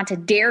you want to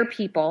dare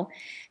people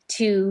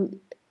to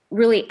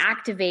really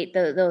activate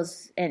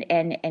those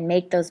and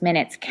make those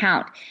minutes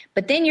count.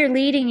 But then you're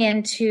leading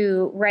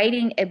into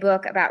writing a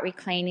book about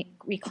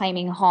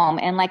reclaiming home.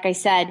 And like I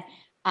said,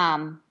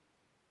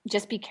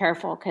 just be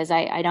careful because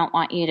I don't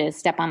want you to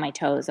step on my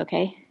toes,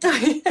 okay?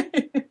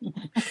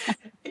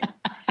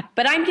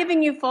 But I'm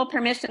giving you full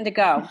permission to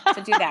go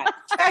to do that.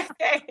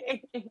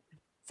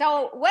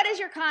 So what is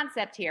your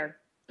concept here?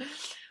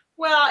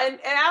 Well, and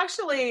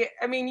actually,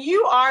 I mean,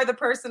 you are the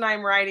person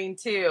I'm writing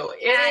to.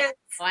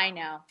 I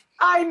know.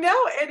 I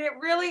know. And it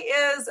really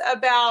is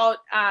about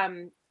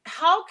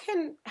how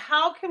can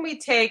we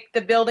take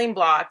the building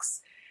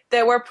blocks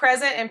that were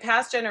present in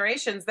past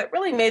generations that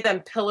really made them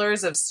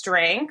pillars of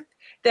strength,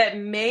 that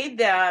made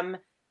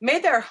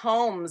their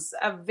homes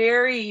a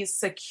very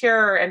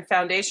secure and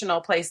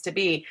foundational place to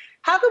be.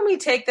 How can we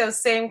take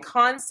those same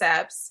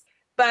concepts,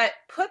 but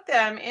put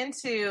them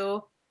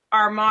into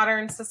our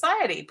modern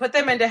society, put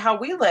them into how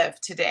we live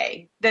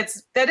today? That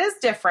is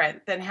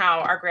different than how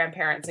our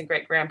grandparents and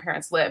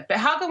great-grandparents lived. But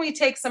how can we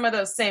take some of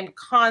those same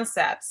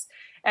concepts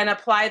and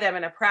apply them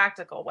in a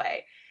practical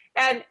way?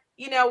 And,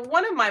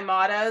 one of my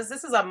mottos,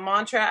 this is a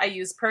mantra I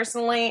use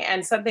personally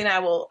and something I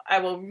will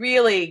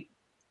really,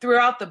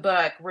 throughout the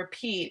book,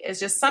 repeat, is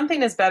just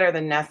something is better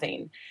than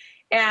nothing.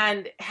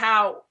 And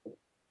how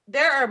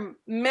there are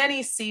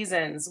many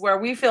seasons where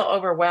we feel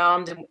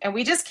overwhelmed and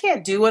we just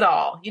can't do it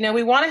all.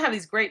 We want to have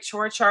these great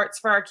chore charts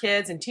for our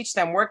kids and teach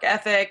them work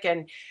ethic.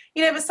 And,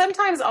 but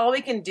sometimes all we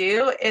can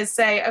do is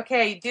say,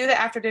 okay, do the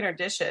after dinner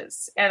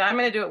dishes and I'm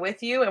going to do it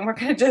with you. And we're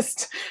going to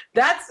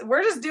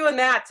we're just doing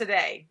that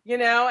today,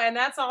 and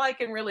that's all I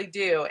can really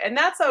do. And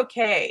that's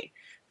okay.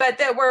 But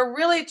that we're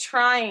really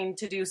trying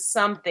to do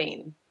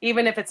something,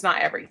 even if it's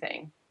not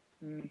everything.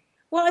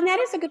 Well, and that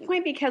is a good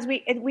point because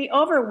we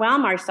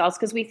overwhelm ourselves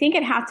because we think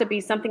it has to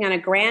be something on a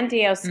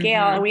grandiose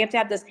scale, and we have to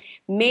have this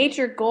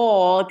major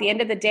goal at the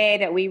end of the day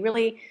that we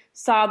really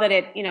saw that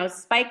it,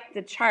 spiked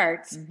the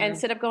charts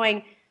instead of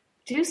going,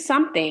 do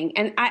something.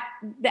 And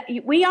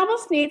we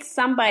almost need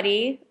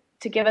somebody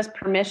to give us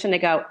permission to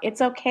go,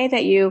 it's okay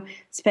that you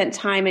spent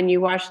time and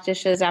you washed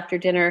dishes after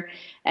dinner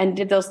and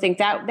did those things.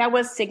 That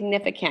was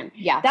significant.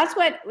 Yeah. That's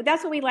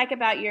what we like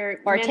about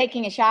your... Or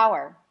taking a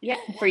shower. Yeah,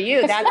 for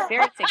you, that's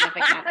very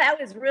significant. That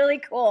was really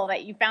cool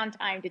that you found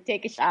time to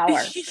take a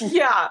shower.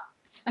 Yeah.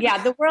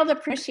 Yeah, the world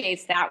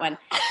appreciates that one.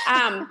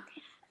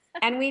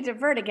 And we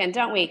divert again,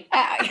 don't we?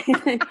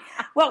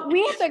 Well,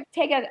 we have to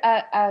take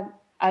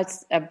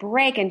a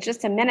break in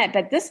just a minute,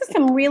 but this is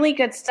some really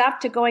good stuff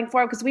to going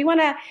forward because we want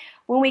to,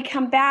 when we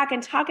come back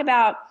and talk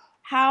about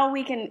how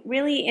we can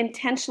really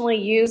intentionally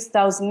use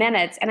those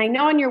minutes. And I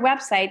know on your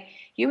website,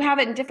 you have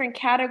it in different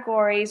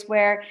categories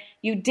where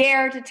you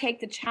dare to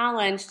take the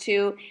challenge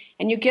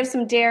and you give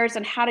some dares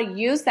on how to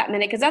use that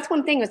minute. Because that's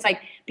one thing, it's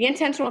like, be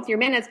intentional with your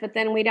minutes, but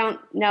then we don't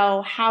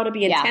know how to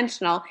be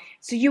intentional.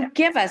 So you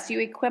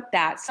equip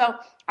that. So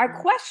our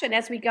question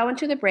as we go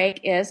into the break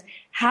is,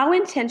 how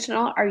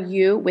intentional are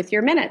you with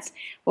your minutes?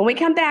 When we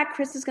come back,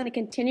 Chris is going to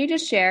continue to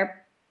share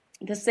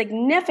the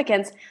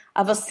significance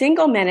of a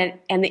single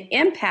minute and the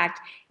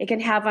impact it can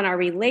have on our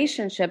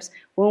relationships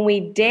when we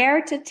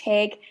dare to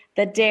take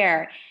the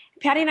dare.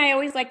 Patty and I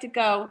always like to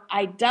go,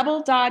 I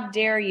double dog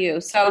dare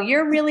you. So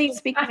you're really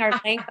speaking our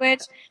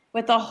language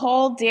with the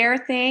whole dare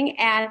thing.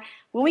 And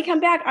when we come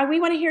back, we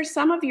want to hear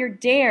some of your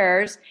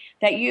dares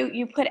that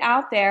you put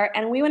out there.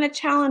 And we want to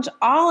challenge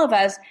all of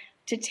us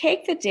to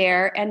take the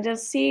dare and to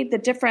see the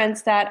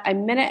difference that a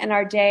minute in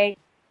our day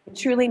can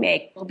truly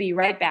make. We'll be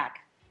right back.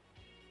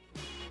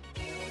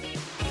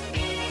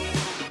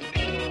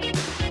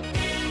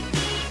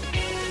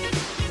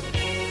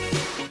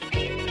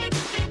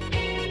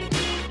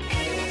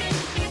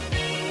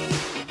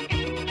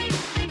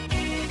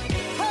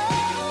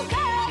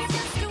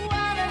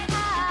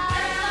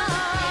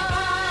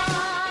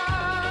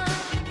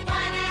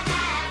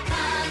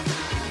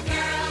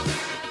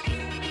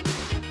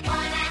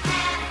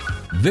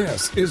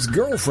 This is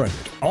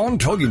Girlfriended on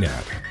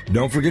TogiNet.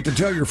 Don't forget to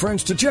tell your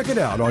friends to check it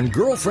out on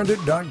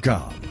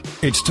girlfriended.com.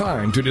 It's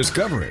time to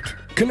discover it,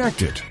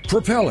 connect it,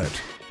 propel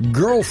it,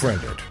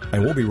 Girlfriended.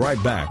 And we'll be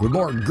right back with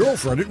more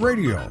Girlfriended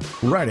Radio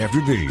right after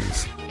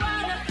these.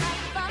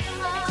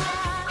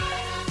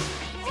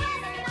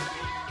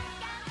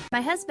 My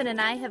husband and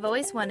I have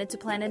always wanted to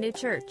plant a new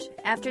church.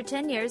 After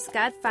 10 years,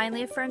 God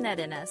finally affirmed that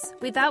in us.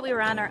 We thought we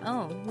were on our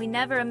own. We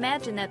never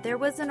imagined that there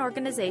was an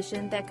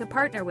organization that could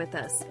partner with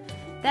us.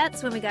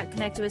 That's when we got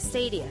connected with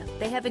Stadia.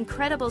 They have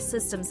incredible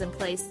systems in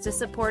place to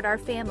support our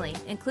family,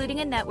 including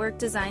a network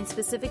designed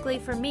specifically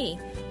for me,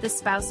 the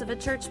spouse of a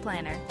church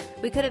planner.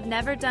 We could have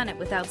never done it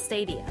without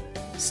Stadia.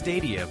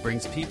 Stadia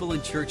brings people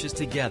and churches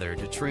together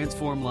to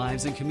transform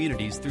lives and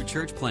communities through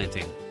church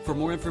planting. For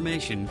more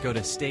information, go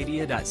to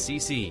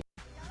stadia.cc.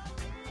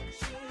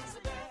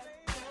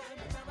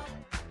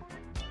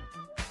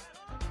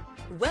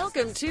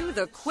 Welcome to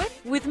The Quip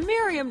with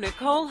Miriam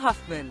Nicole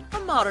Huffman, a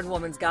modern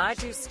woman's guide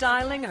to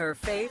styling her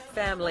faith,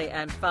 family,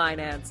 and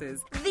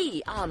finances.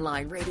 The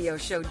online radio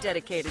show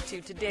dedicated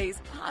to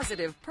today's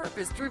positive,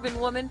 purpose-driven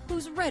woman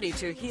who's ready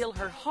to heal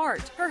her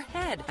heart, her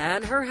head,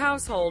 and her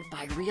household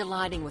by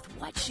realigning with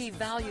what she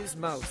values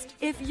most.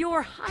 If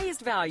your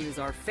highest values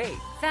are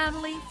faith,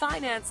 family,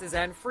 finances,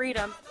 and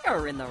freedom,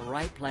 you're in the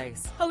right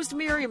place. Host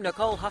Miriam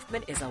Nicole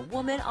Huffman is a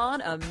woman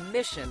on a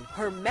mission.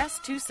 Her Mess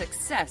to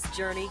Success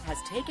journey has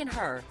taken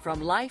her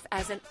from life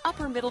as an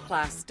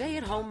upper-middle-class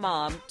stay-at-home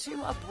mom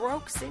to a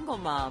broke single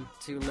mom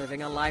to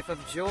living a life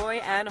of joy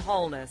and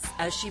wholeness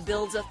as she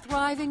builds a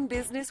thriving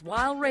business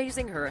while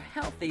raising her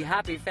healthy,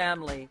 happy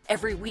family.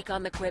 Every week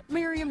on The Quip,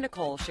 Miriam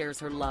Nicole shares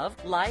her love,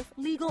 life,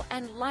 legal,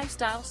 and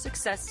lifestyle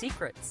success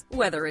secrets.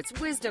 Whether it's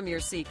wisdom you're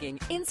seeking,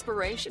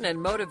 inspiration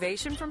and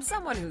motivation from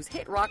someone who's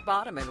hit rock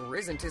bottom and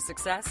risen to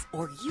success,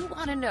 or you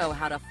want to know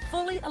how to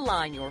fully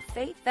align your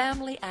faith,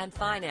 family, and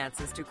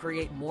finances to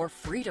create more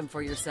freedom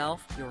for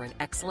yourself, you're in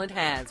excellent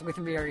hands with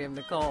Miriam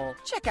Nicole.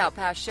 Check out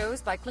past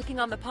shows by clicking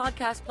on the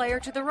podcast player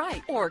to the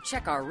right, or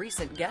check our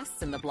recent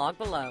guests in the blog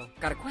below.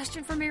 Got a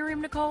question for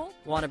Miriam Nicole?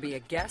 Want to be a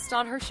guest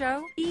on her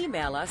show?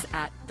 Email us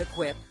at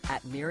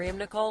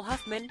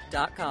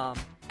thequip@miriamnicolehuffman.com.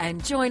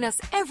 And join us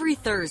every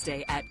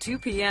Thursday at 2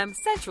 p.m.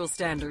 Central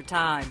Standard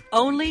Time,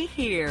 only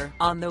here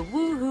on the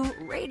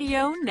Woohoo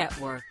Radio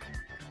Network.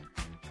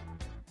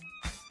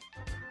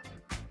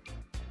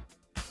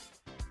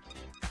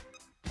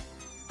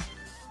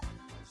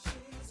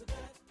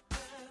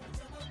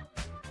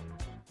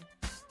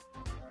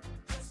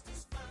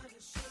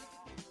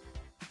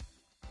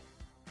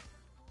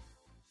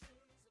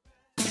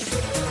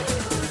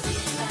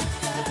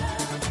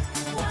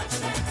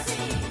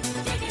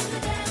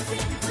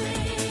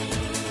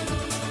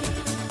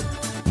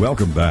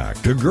 Welcome back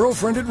to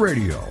Girlfriended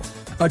Radio,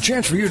 a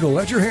chance for you to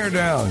let your hair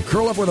down,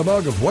 curl up with a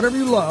mug of whatever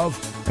you love,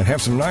 and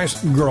have some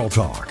nice girl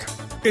talk.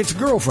 It's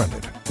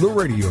Girlfriended, the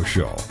radio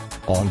show,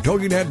 on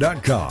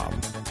TogiNet.com.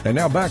 And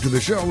now back to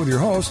the show with your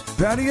hosts,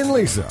 Patty and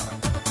Lisa.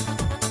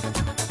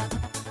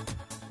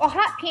 Well,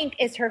 hot pink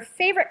is her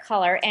favorite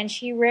color, and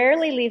she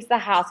rarely leaves the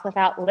house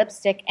without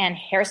lipstick and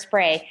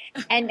hairspray.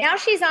 And now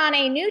she's on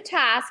a new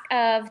task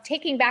of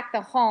taking back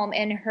the home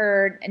in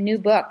her new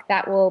book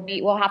that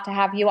we'll have to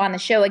have you on the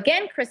show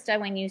again, Krista,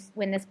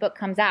 when this book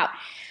comes out.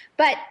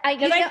 But I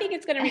think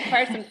it's going to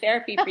require some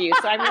therapy for you,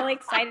 so I'm really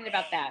excited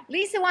about that.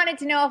 Lisa wanted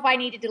to know if I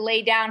needed to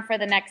lay down for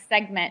the next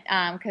segment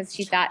because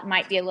she thought it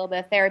might be a little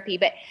bit of therapy.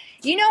 But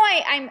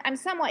I'm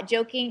somewhat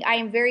joking. I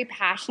am very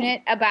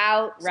passionate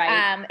about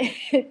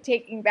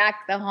taking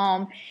back the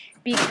home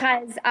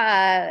because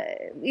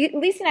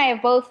Lisa and I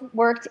have both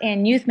worked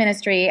in youth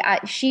ministry.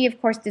 She, of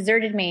course,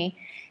 deserted me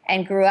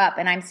and grew up,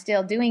 and I'm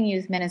still doing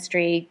youth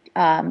ministry,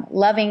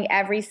 loving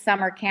every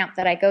summer camp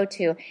that I go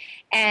to.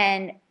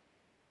 And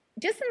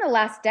just in the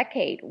last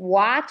decade,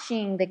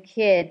 watching the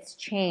kids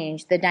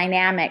change, the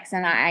dynamics,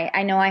 and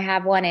I know I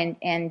have one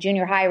in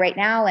junior high right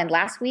now, and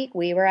last week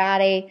we were at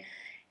a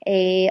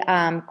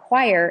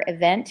choir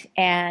event,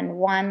 and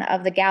one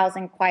of the gals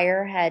in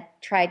choir had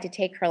tried to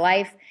take her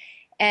life,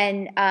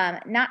 and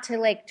not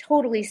to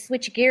totally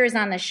switch gears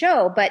on the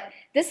show, but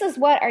this is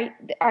what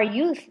our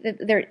youth,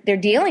 they're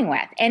dealing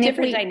with. And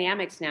different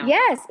dynamics now.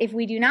 Yes, if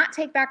we do not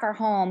take back our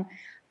home,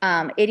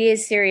 it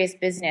is serious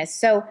business.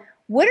 So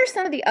what are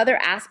some of the other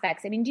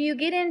aspects? I mean, do you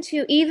get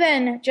into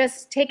even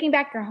just taking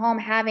back your home,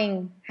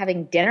 having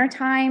dinner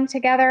time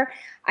together?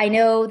 I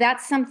know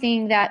that's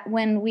something that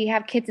when we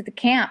have kids at the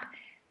camp,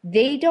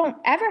 they don't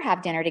ever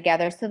have dinner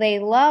together. So they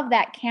love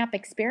that camp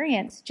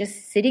experience,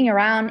 just sitting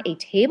around a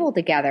table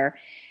together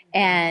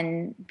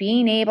and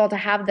being able to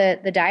have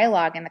the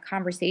dialogue and the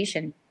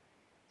conversation.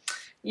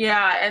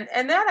 Yeah,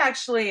 and that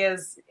actually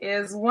is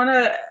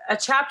a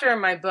chapter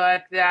in my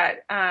book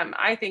that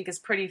I think is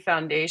pretty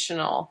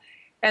foundational.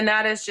 And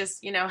that is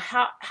just,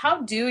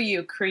 how do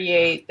you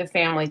create the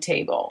family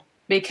table?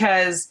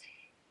 Because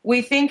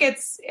we think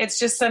it's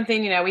just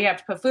something, we have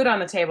to put food on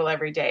the table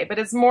every day, but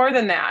it's more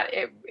than that.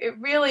 It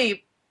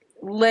really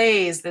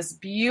lays this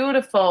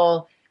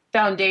beautiful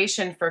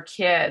foundation for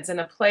kids in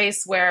a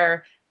place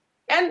where,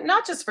 and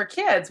not just for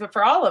kids, but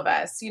for all of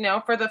us,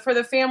 for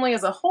the family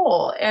as a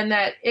whole, and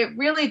that it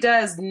really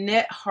does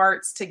knit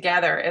hearts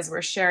together as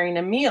we're sharing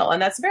a meal.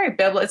 And that's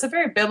it's a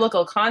very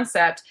biblical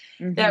concept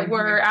that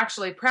we're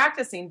actually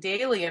practicing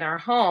daily in our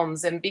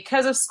homes. And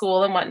because of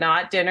school and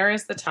whatnot, dinner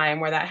is the time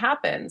where that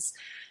happens.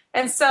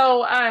 And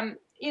so, I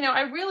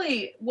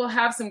really will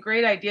have some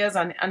great ideas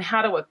on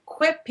how to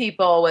equip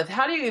people with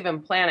how do you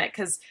even plan it?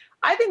 Because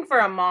I think for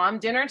a mom,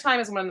 dinner time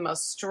is one of the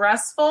most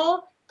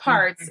stressful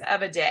parts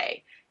of a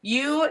day.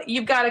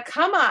 You've got to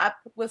come up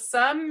with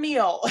some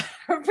meal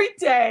every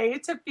day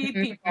to feed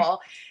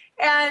people.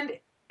 And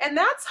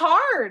that's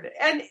hard.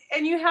 And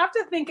you have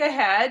to think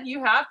ahead.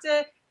 You have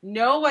to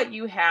know what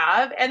you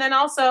have. And then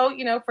also,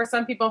 for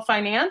some people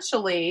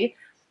financially,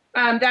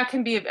 that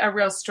can be a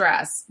real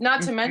stress.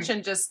 Not to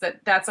mention just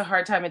that's a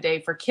hard time of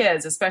day for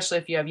kids, especially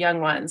if you have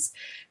young ones.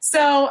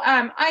 So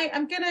I'm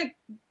going to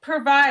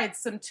provide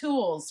some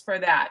tools for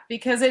that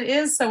because it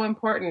is so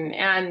important.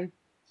 And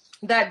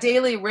that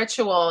daily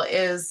ritual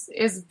is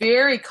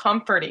very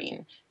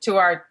comforting to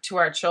our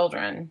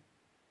children.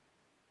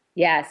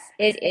 Yes,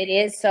 it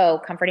is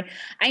so comforting.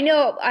 I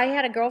know I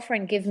had a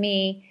girlfriend give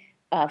me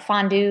a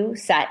fondue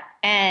set,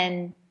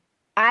 and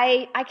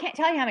I can't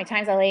tell you how many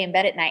times I lay in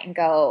bed at night and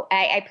go,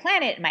 I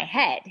plan it in my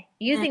head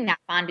using that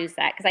fondue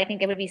set because I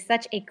think it would be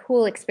such a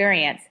cool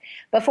experience.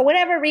 But for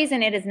whatever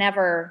reason, it's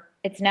never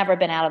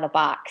been out of the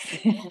box.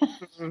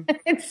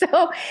 And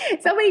so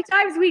many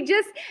times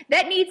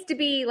that needs to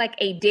be like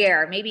a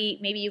dare. Maybe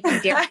you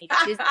can dare me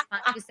to use the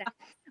fondue set.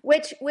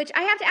 Which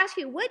I have to ask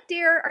you, what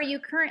dare are you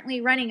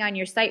currently running on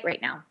your site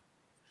right now?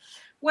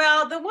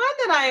 Well, the one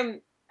that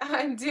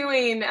I'm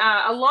doing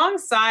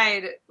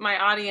alongside my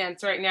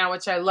audience right now,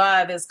 which I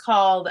love, is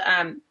called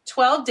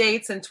 12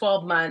 Dates in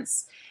 12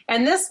 Months.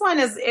 And this one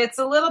it's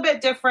a little bit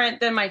different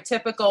than my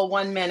typical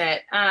 1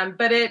 minute.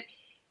 But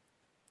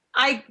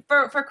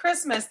for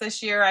Christmas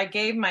this year, I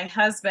gave my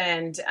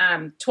husband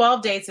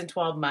 12 dates in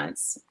 12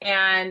 months.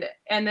 And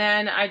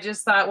then I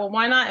just thought, well,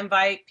 why not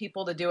invite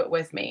people to do it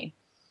with me?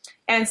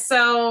 And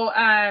so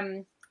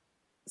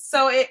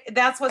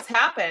that's what's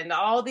happened.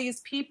 All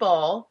these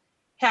people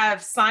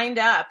have signed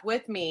up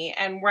with me,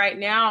 and right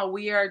now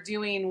we are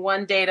doing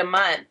 1 date a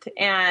month.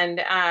 And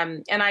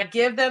I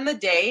give them the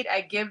date. I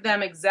give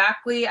them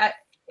exactly.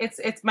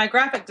 It's my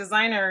graphic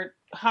designer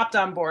hopped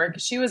on board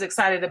because she was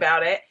excited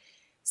about it.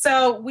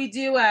 So we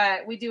do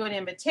an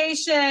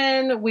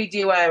invitation, we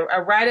do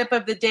a write-up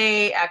of the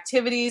day,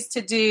 activities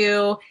to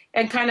do,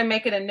 and kind of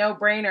make it a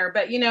no-brainer.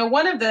 But,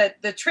 one of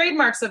the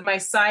trademarks of my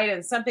site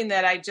and something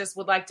that I just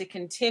would like to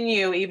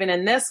continue even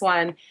in this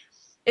one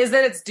is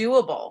that it's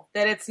doable,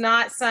 that it's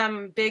not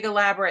some big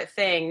elaborate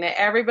thing, that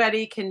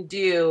everybody can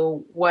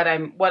do what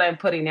I'm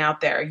putting out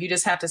there. You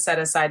just have to set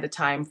aside the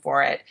time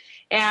for it.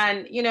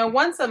 And,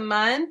 once a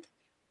month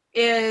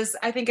is,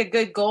 I think, a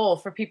good goal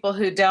for people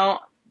who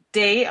don't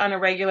date on a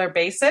regular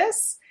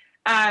basis.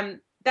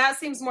 That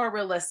seems more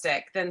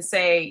realistic than,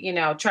 say,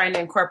 trying to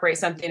incorporate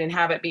something and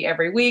have it be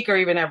every week or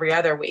even every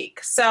other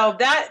week. So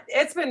that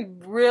it's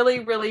been really,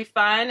 really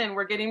fun, and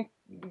we're getting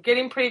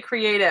pretty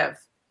creative.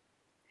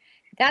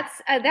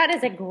 That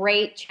is a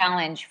great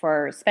challenge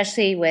for,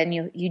 especially when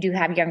you do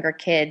have younger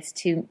kids,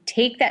 to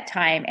take that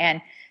time,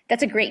 and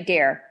that's a great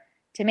dare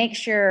to make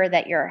sure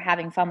that you're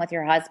having fun with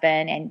your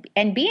husband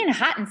and being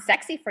hot and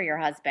sexy for your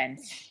husband.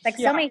 Like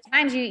so many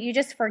times you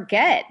just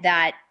forget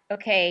that,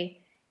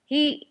 okay,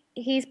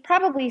 he's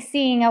probably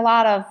seeing a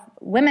lot of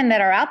women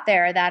that are out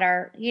there that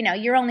are,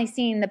 you're only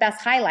seeing the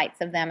best highlights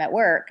of them at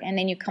work. And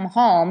then you come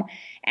home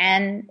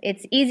and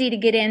it's easy to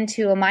get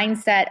into a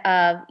mindset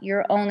of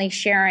you're only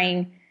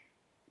sharing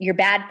your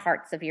bad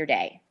parts of your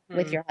day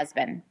with your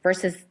husband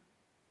versus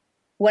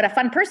what a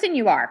fun person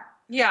you are.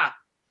 Yeah.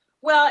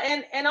 Well,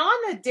 and on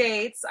the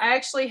dates, I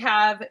actually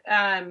have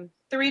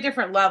 3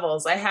 different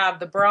levels. I have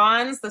the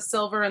bronze, the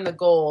silver, and the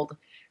gold.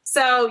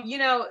 So,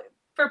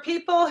 for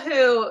people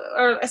who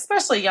are,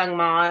 especially young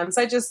moms,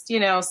 I just,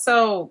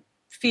 so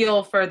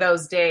feel for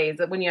those days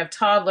that when you have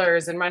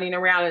toddlers and running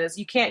around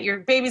and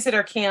your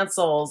babysitter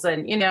cancels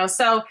and,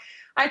 so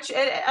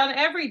on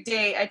every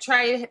date, I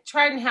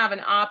try and have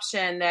an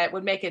option that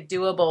would make it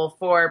doable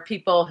for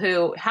people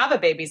who have a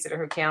babysitter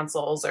who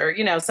cancels or,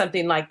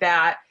 something like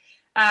that.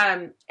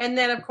 And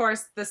then, of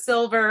course, the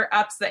silver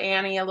ups the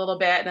ante a little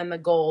bit, and then the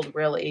gold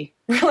really,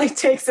 really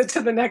takes it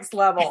to the next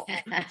level.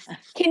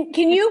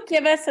 Can you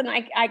give us an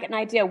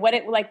idea what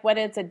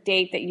is a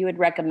date that you would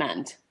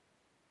recommend?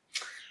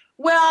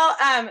 Well,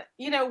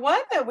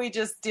 one that we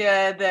just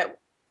did that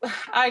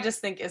I just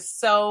think is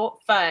so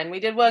fun. We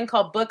did one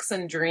called Books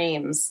and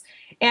Dreams,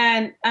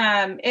 and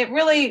it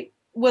really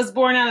was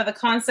born out of the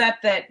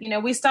concept that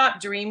we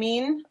stopped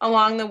dreaming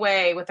along the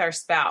way with our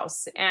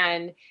spouse,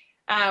 and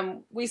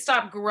we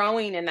stopped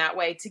growing in that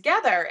way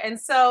together. And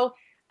so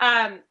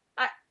I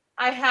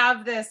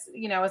have this,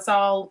 it's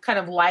all kind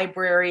of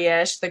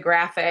library-ish, the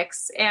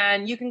graphics,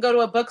 and you can go to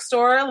a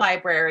bookstore or a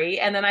library,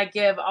 and then I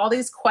give all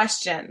these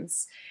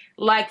questions.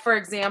 Like, for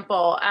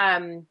example,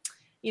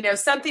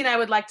 something I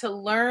would like to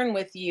learn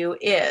with you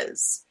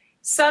is,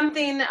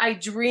 something I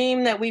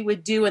dream that we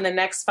would do in the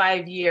next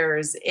 5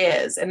 years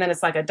is, and then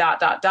it's like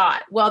a ...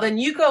 Well, then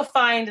you go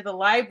find the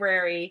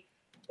library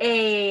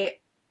a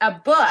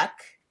book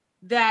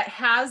that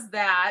has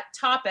that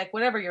topic,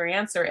 whatever your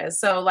answer is.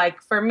 So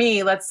like for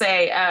me, let's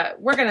say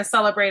we're going to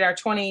celebrate our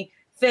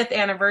 25th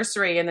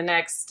anniversary in the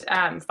next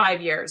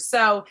 5 years.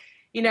 So,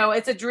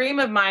 it's a dream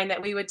of mine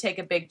that we would take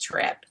a big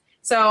trip.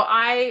 So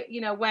I,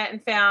 went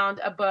and found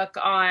a book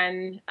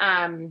on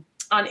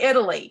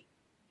Italy.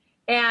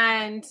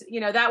 And,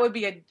 that would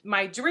be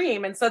my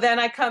dream. And so then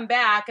I come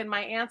back and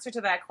my answer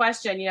to that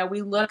question,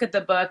 we look at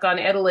the book on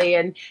Italy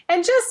and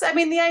just,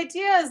 the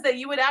idea is that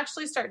you would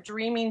actually start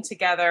dreaming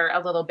together a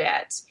little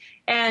bit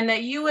and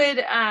that you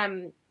would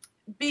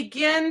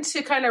begin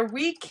to kind of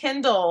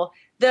rekindle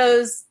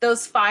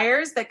those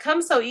fires that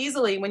come so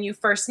easily when you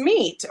first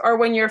meet or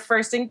when you're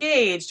first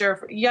engaged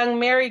or young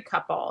married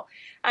couple.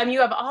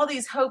 You have all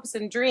these hopes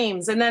and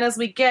dreams. And then as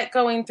we get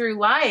going through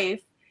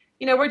life,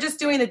 we're just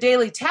doing the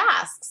daily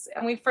tasks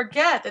and we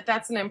forget that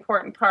that's an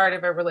important part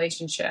of a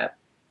relationship.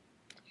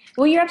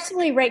 Well, you're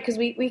absolutely right, because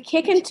we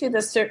kick into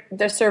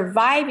the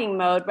surviving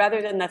mode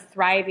rather than the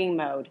thriving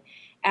mode.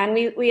 And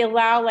we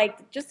allow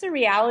just the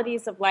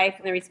realities of life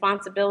and the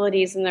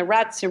responsibilities and the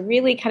ruts to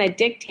really kind of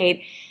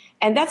dictate.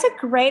 And that's a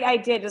great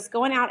idea, just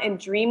going out and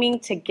dreaming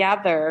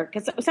together,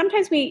 because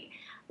sometimes we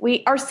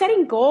are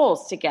setting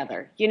goals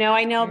together.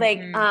 I know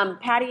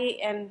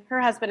Patty and her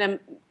husband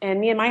and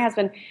me and my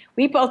husband,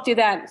 we both do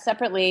that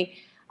separately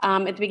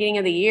at the beginning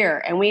of the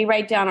year. And we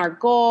write down our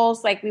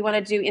goals, like we want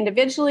to do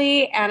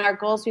individually, and our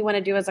goals we want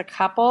to do as a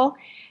couple.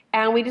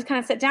 And we just kind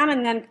of sit down,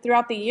 and then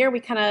throughout the year,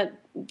 we kind of,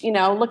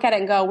 look at it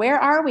and go, where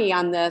are we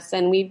on this?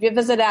 And we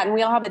visit that, and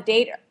we all have a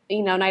date,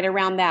 night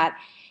around that.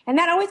 And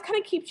that always kind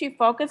of keeps you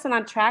focused and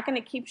on track, and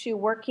it keeps you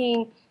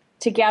working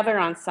together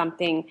on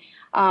something.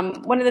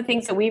 One of the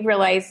things that we've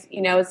realized,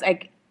 is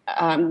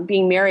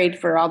being married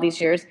for all these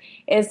years,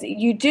 is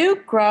you do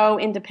grow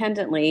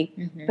independently,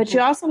 but you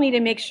also need to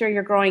make sure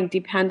you're growing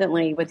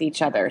dependently with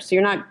each other. So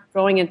you're not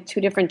growing in two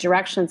different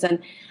directions. And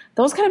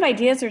those kind of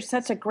ideas are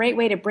such a great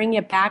way to bring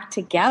you back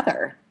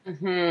together.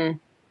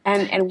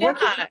 And work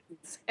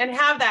and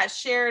have that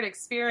shared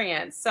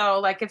experience.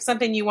 So if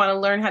something you want to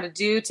learn how to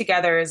do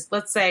together is,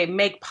 let's say,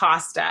 make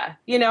pasta,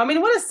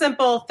 what a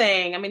simple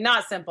thing.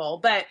 Not simple,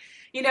 but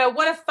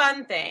what a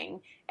fun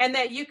thing. And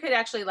that you could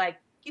actually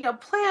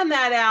plan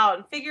that out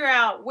and figure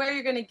out where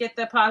you're going to get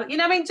the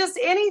pasta, just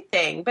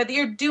anything, but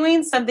you're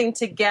doing something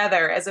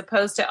together as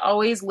opposed to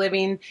always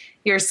living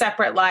your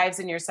separate lives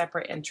and your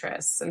separate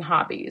interests and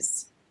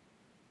hobbies.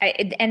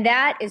 And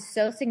that is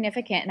so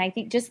significant. And I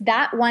think just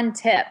that one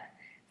tip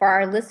for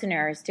our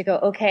listeners to go,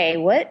 okay,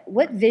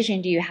 what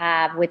vision do you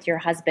have with your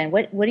husband?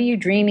 What are you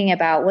dreaming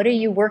about? What are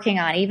you working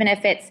on? Even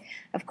if it's,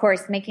 of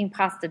course, making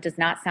pasta does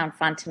not sound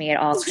fun to me at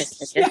all,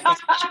 Krista.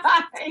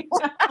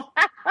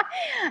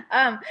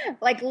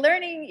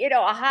 Learning,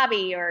 a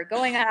hobby or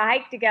going on a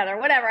hike together,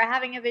 whatever,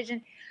 having a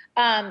vision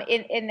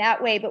in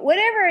that way. But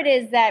whatever it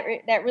is that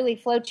really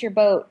floats your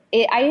boat,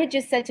 I had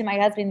just said to my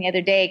husband the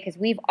other day, because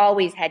we've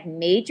always had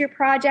major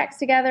projects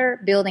together,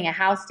 building a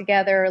house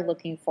together,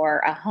 looking for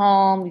a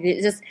home,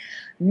 just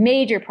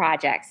major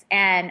projects.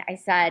 And I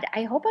said,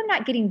 I hope I'm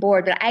not getting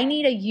bored, but I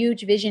need a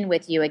huge vision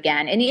with you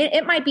again. And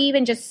it might be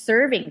even just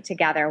serving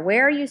together.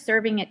 Where are you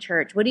serving at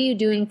church? What are you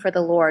doing for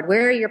the Lord?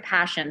 Where are your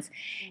passions?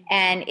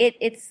 And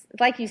it's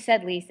like you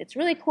said, Lise, it's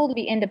really cool to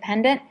be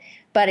independent,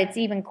 but it's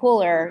even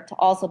cooler to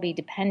also be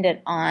dependent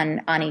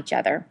on each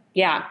other.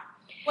 Yeah.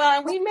 Well,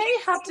 and we may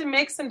have to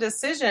make some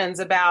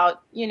decisions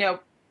about,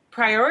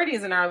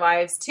 priorities in our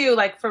lives too.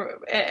 For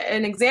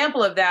an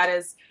example of that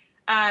is,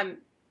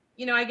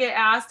 I get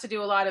asked to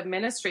do a lot of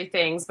ministry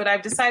things, but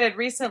I've decided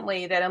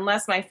recently that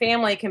unless my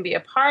family can be a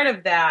part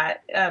of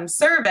that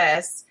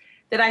service,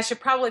 that I should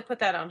probably put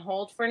that on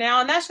hold for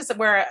now. And that's just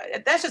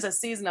a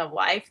season of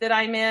life that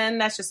I'm in.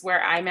 That's just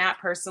where I'm at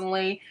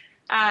personally.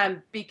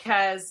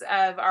 Because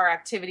of our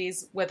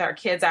activities with our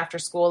kids after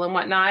school and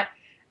whatnot.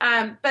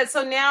 But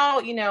so now,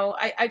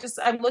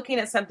 I'm looking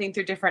at something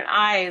through different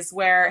eyes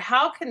where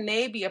how can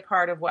they be a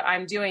part of what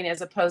I'm doing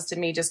as opposed to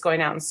me just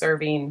going out and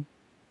serving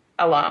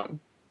alone?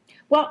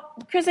 Well,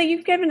 Krista,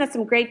 you've given us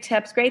some great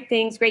tips, great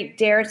things, great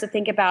dares to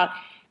think about.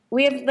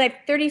 We have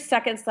 30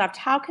 seconds left.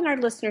 How can our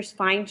listeners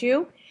find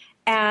you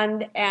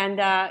and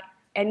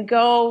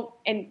go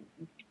and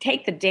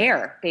take the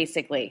dare,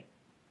 basically?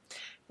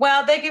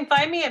 Well, they can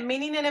find me at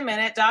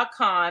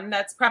meaninginAminute.com.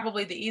 That's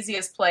probably the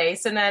easiest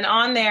place. And then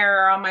on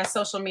there are all my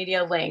social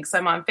media links.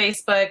 I'm on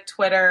Facebook,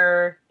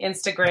 Twitter,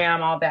 Instagram,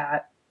 all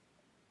that.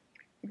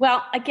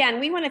 Well, again,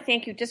 we want to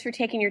thank you just for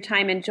taking your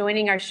time and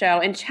joining our show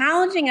and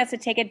challenging us to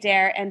take a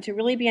dare and to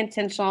really be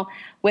intentional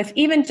with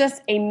even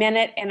just a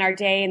minute in our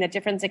day and the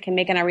difference it can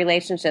make in our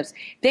relationships.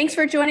 Thanks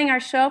for joining our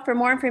show. For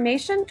more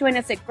information, join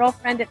us at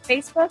Girlfriend at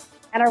Facebook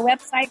and our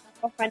website,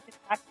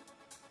 girlfriend.com.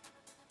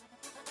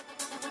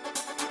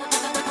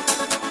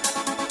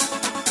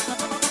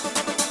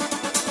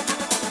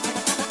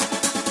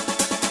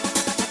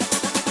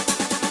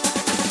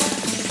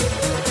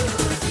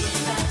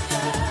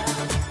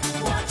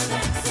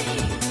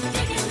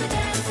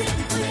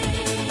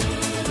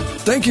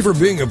 Thank you for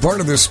being a part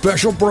of this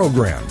special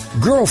program,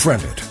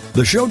 Girlfriended,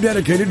 the show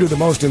dedicated to the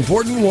most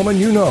important woman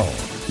you know,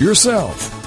 yourself.